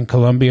Park in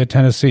Columbia,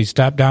 Tennessee.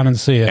 Stop down and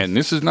see it. And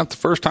this is not the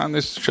first time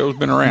this show's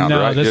been around,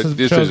 right?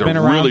 This is a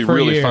really,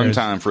 really fun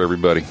time for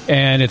everybody.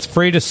 And it's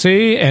free to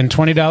see and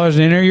 $20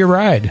 to enter your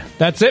ride.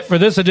 That's it for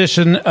this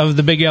edition of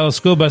the Big Yellow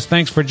School Bus.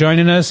 Thanks for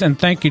joining us, and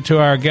thank you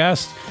to our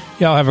guests.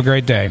 Y'all have a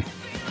great day.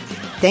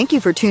 Thank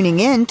you for tuning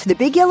in to the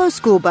Big Yellow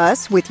School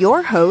Bus with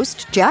your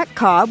host, Jack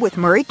Cobb with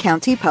Maury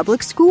County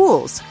Public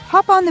Schools.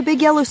 Hop on the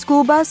Big Yellow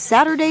School Bus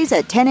Saturdays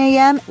at 10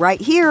 a.m. right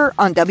here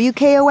on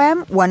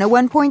WKOM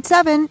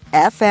 101.7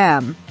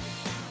 FM.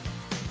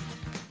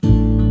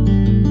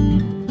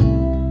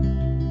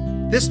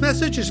 This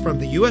message is from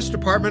the U.S.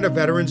 Department of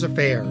Veterans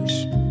Affairs.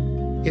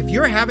 If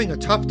you're having a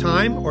tough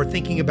time or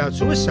thinking about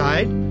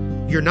suicide,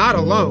 you're not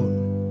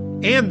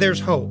alone, and there's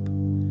hope.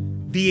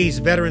 VA's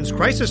Veterans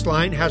Crisis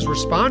Line has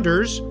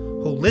responders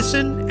who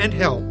listen and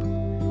help.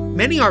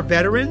 Many are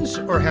veterans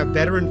or have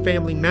veteran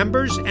family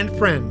members and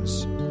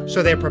friends,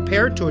 so they're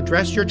prepared to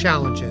address your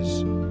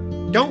challenges.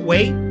 Don't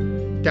wait.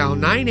 Dial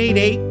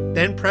 988,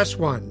 then press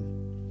 1.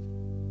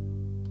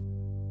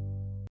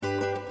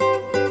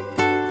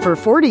 For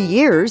 40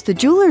 years, the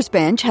Jewelers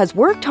Bench has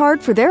worked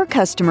hard for their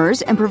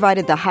customers and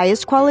provided the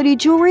highest quality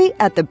jewelry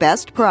at the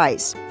best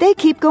price. They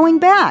keep going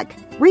back.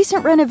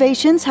 Recent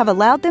renovations have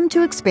allowed them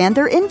to expand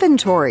their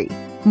inventory.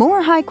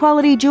 More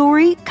high-quality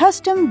jewelry,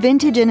 custom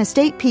vintage and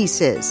estate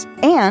pieces,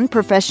 and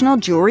professional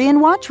jewelry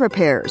and watch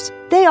repairs.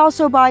 They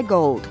also buy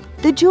gold.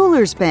 The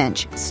Jewelers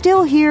Bench.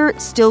 Still here,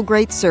 still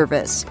great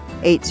service.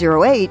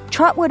 808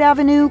 Trotwood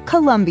Avenue,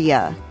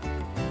 Columbia.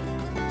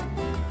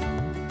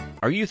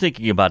 Are you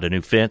thinking about a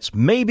new fence?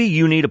 Maybe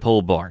you need a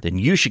pole barn. Then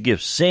you should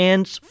give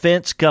Sands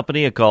Fence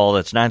Company a call.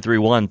 That's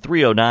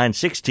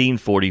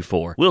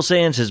 931-309-1644. Will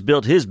Sands has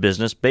built his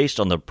business based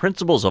on the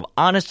principles of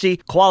honesty,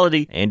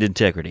 quality, and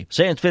integrity.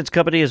 Sands Fence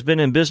Company has been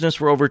in business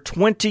for over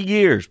 20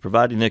 years,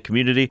 providing the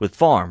community with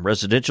farm,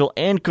 residential,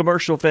 and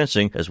commercial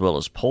fencing, as well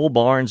as pole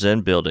barns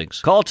and buildings.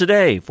 Call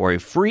today for a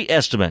free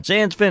estimate.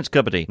 Sands Fence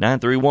Company,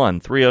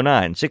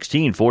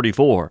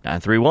 931-309-1644.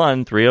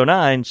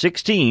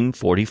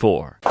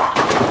 931-309-1644.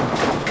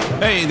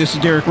 Hey, this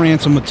is Derek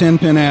Ransom with 10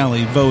 Pin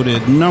Alley,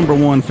 voted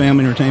 #1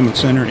 family entertainment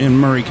center in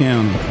Maury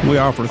County. We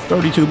offer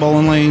 32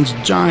 bowling lanes,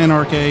 giant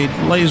arcade,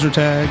 laser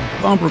tag,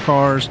 bumper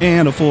cars,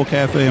 and a full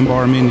cafe and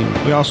bar menu.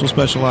 We also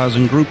specialize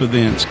in group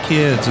events,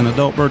 kids and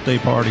adult birthday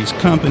parties,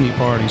 company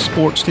parties,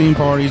 sports team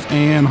parties,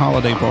 and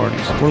holiday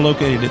parties. We're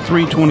located at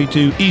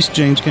 322 East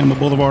James Campbell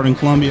Boulevard in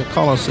Columbia.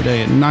 Call us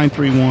today at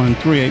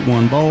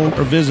 931-381-BOWL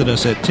or visit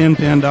us at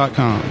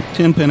 10pin.com.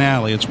 10 Pin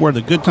Alley, it's where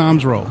the good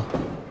times roll.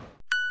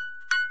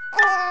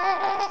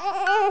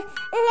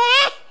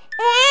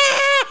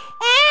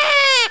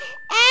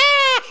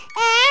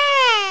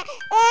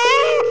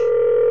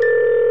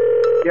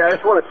 Yeah, I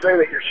just want to say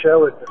that your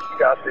show is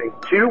disgusting.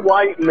 2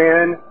 white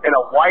men and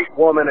a white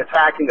woman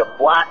attacking a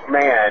black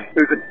man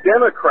who's a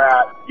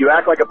Democrat. You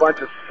act like a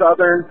bunch of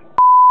Southern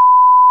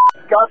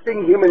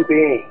disgusting human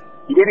beings.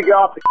 You need to get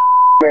off the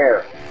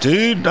mayor.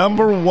 Dude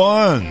number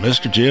one,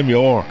 Mr. Jim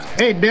York.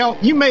 Hey, Del,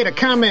 you made a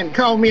comment and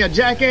called me a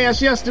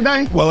jackass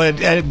yesterday? Well,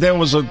 that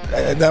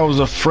was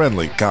a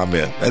friendly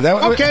comment.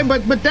 Okay,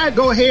 but that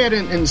go ahead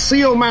and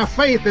seal my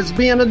faith as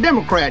being a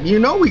Democrat. You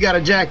know we got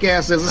a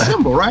jackass as a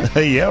symbol, right?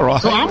 Yeah,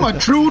 right. So I'm a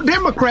true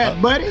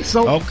Democrat, buddy.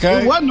 So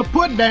It wasn't a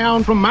put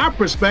down from my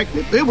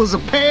perspective. It was a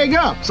peg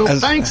up. So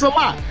thanks a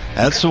lot.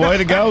 That's the way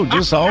to go.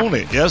 Just own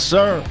it. Yes,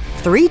 sir.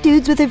 Three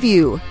Dudes with a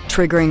View,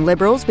 triggering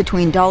liberals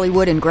between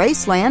Dollywood and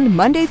Graceland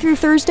Monday through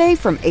Thursday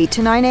from 8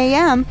 to 9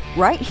 a.m.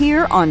 right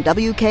here on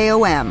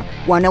WKOM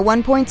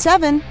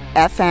 101.7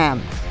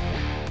 FM.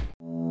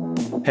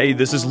 Hey,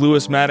 this is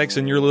Lewis Maddox,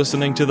 and you're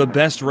listening to the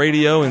best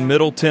radio in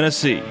Middle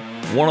Tennessee,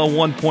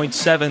 101.7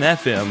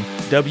 FM,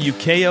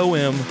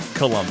 WKOM,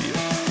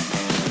 Columbia.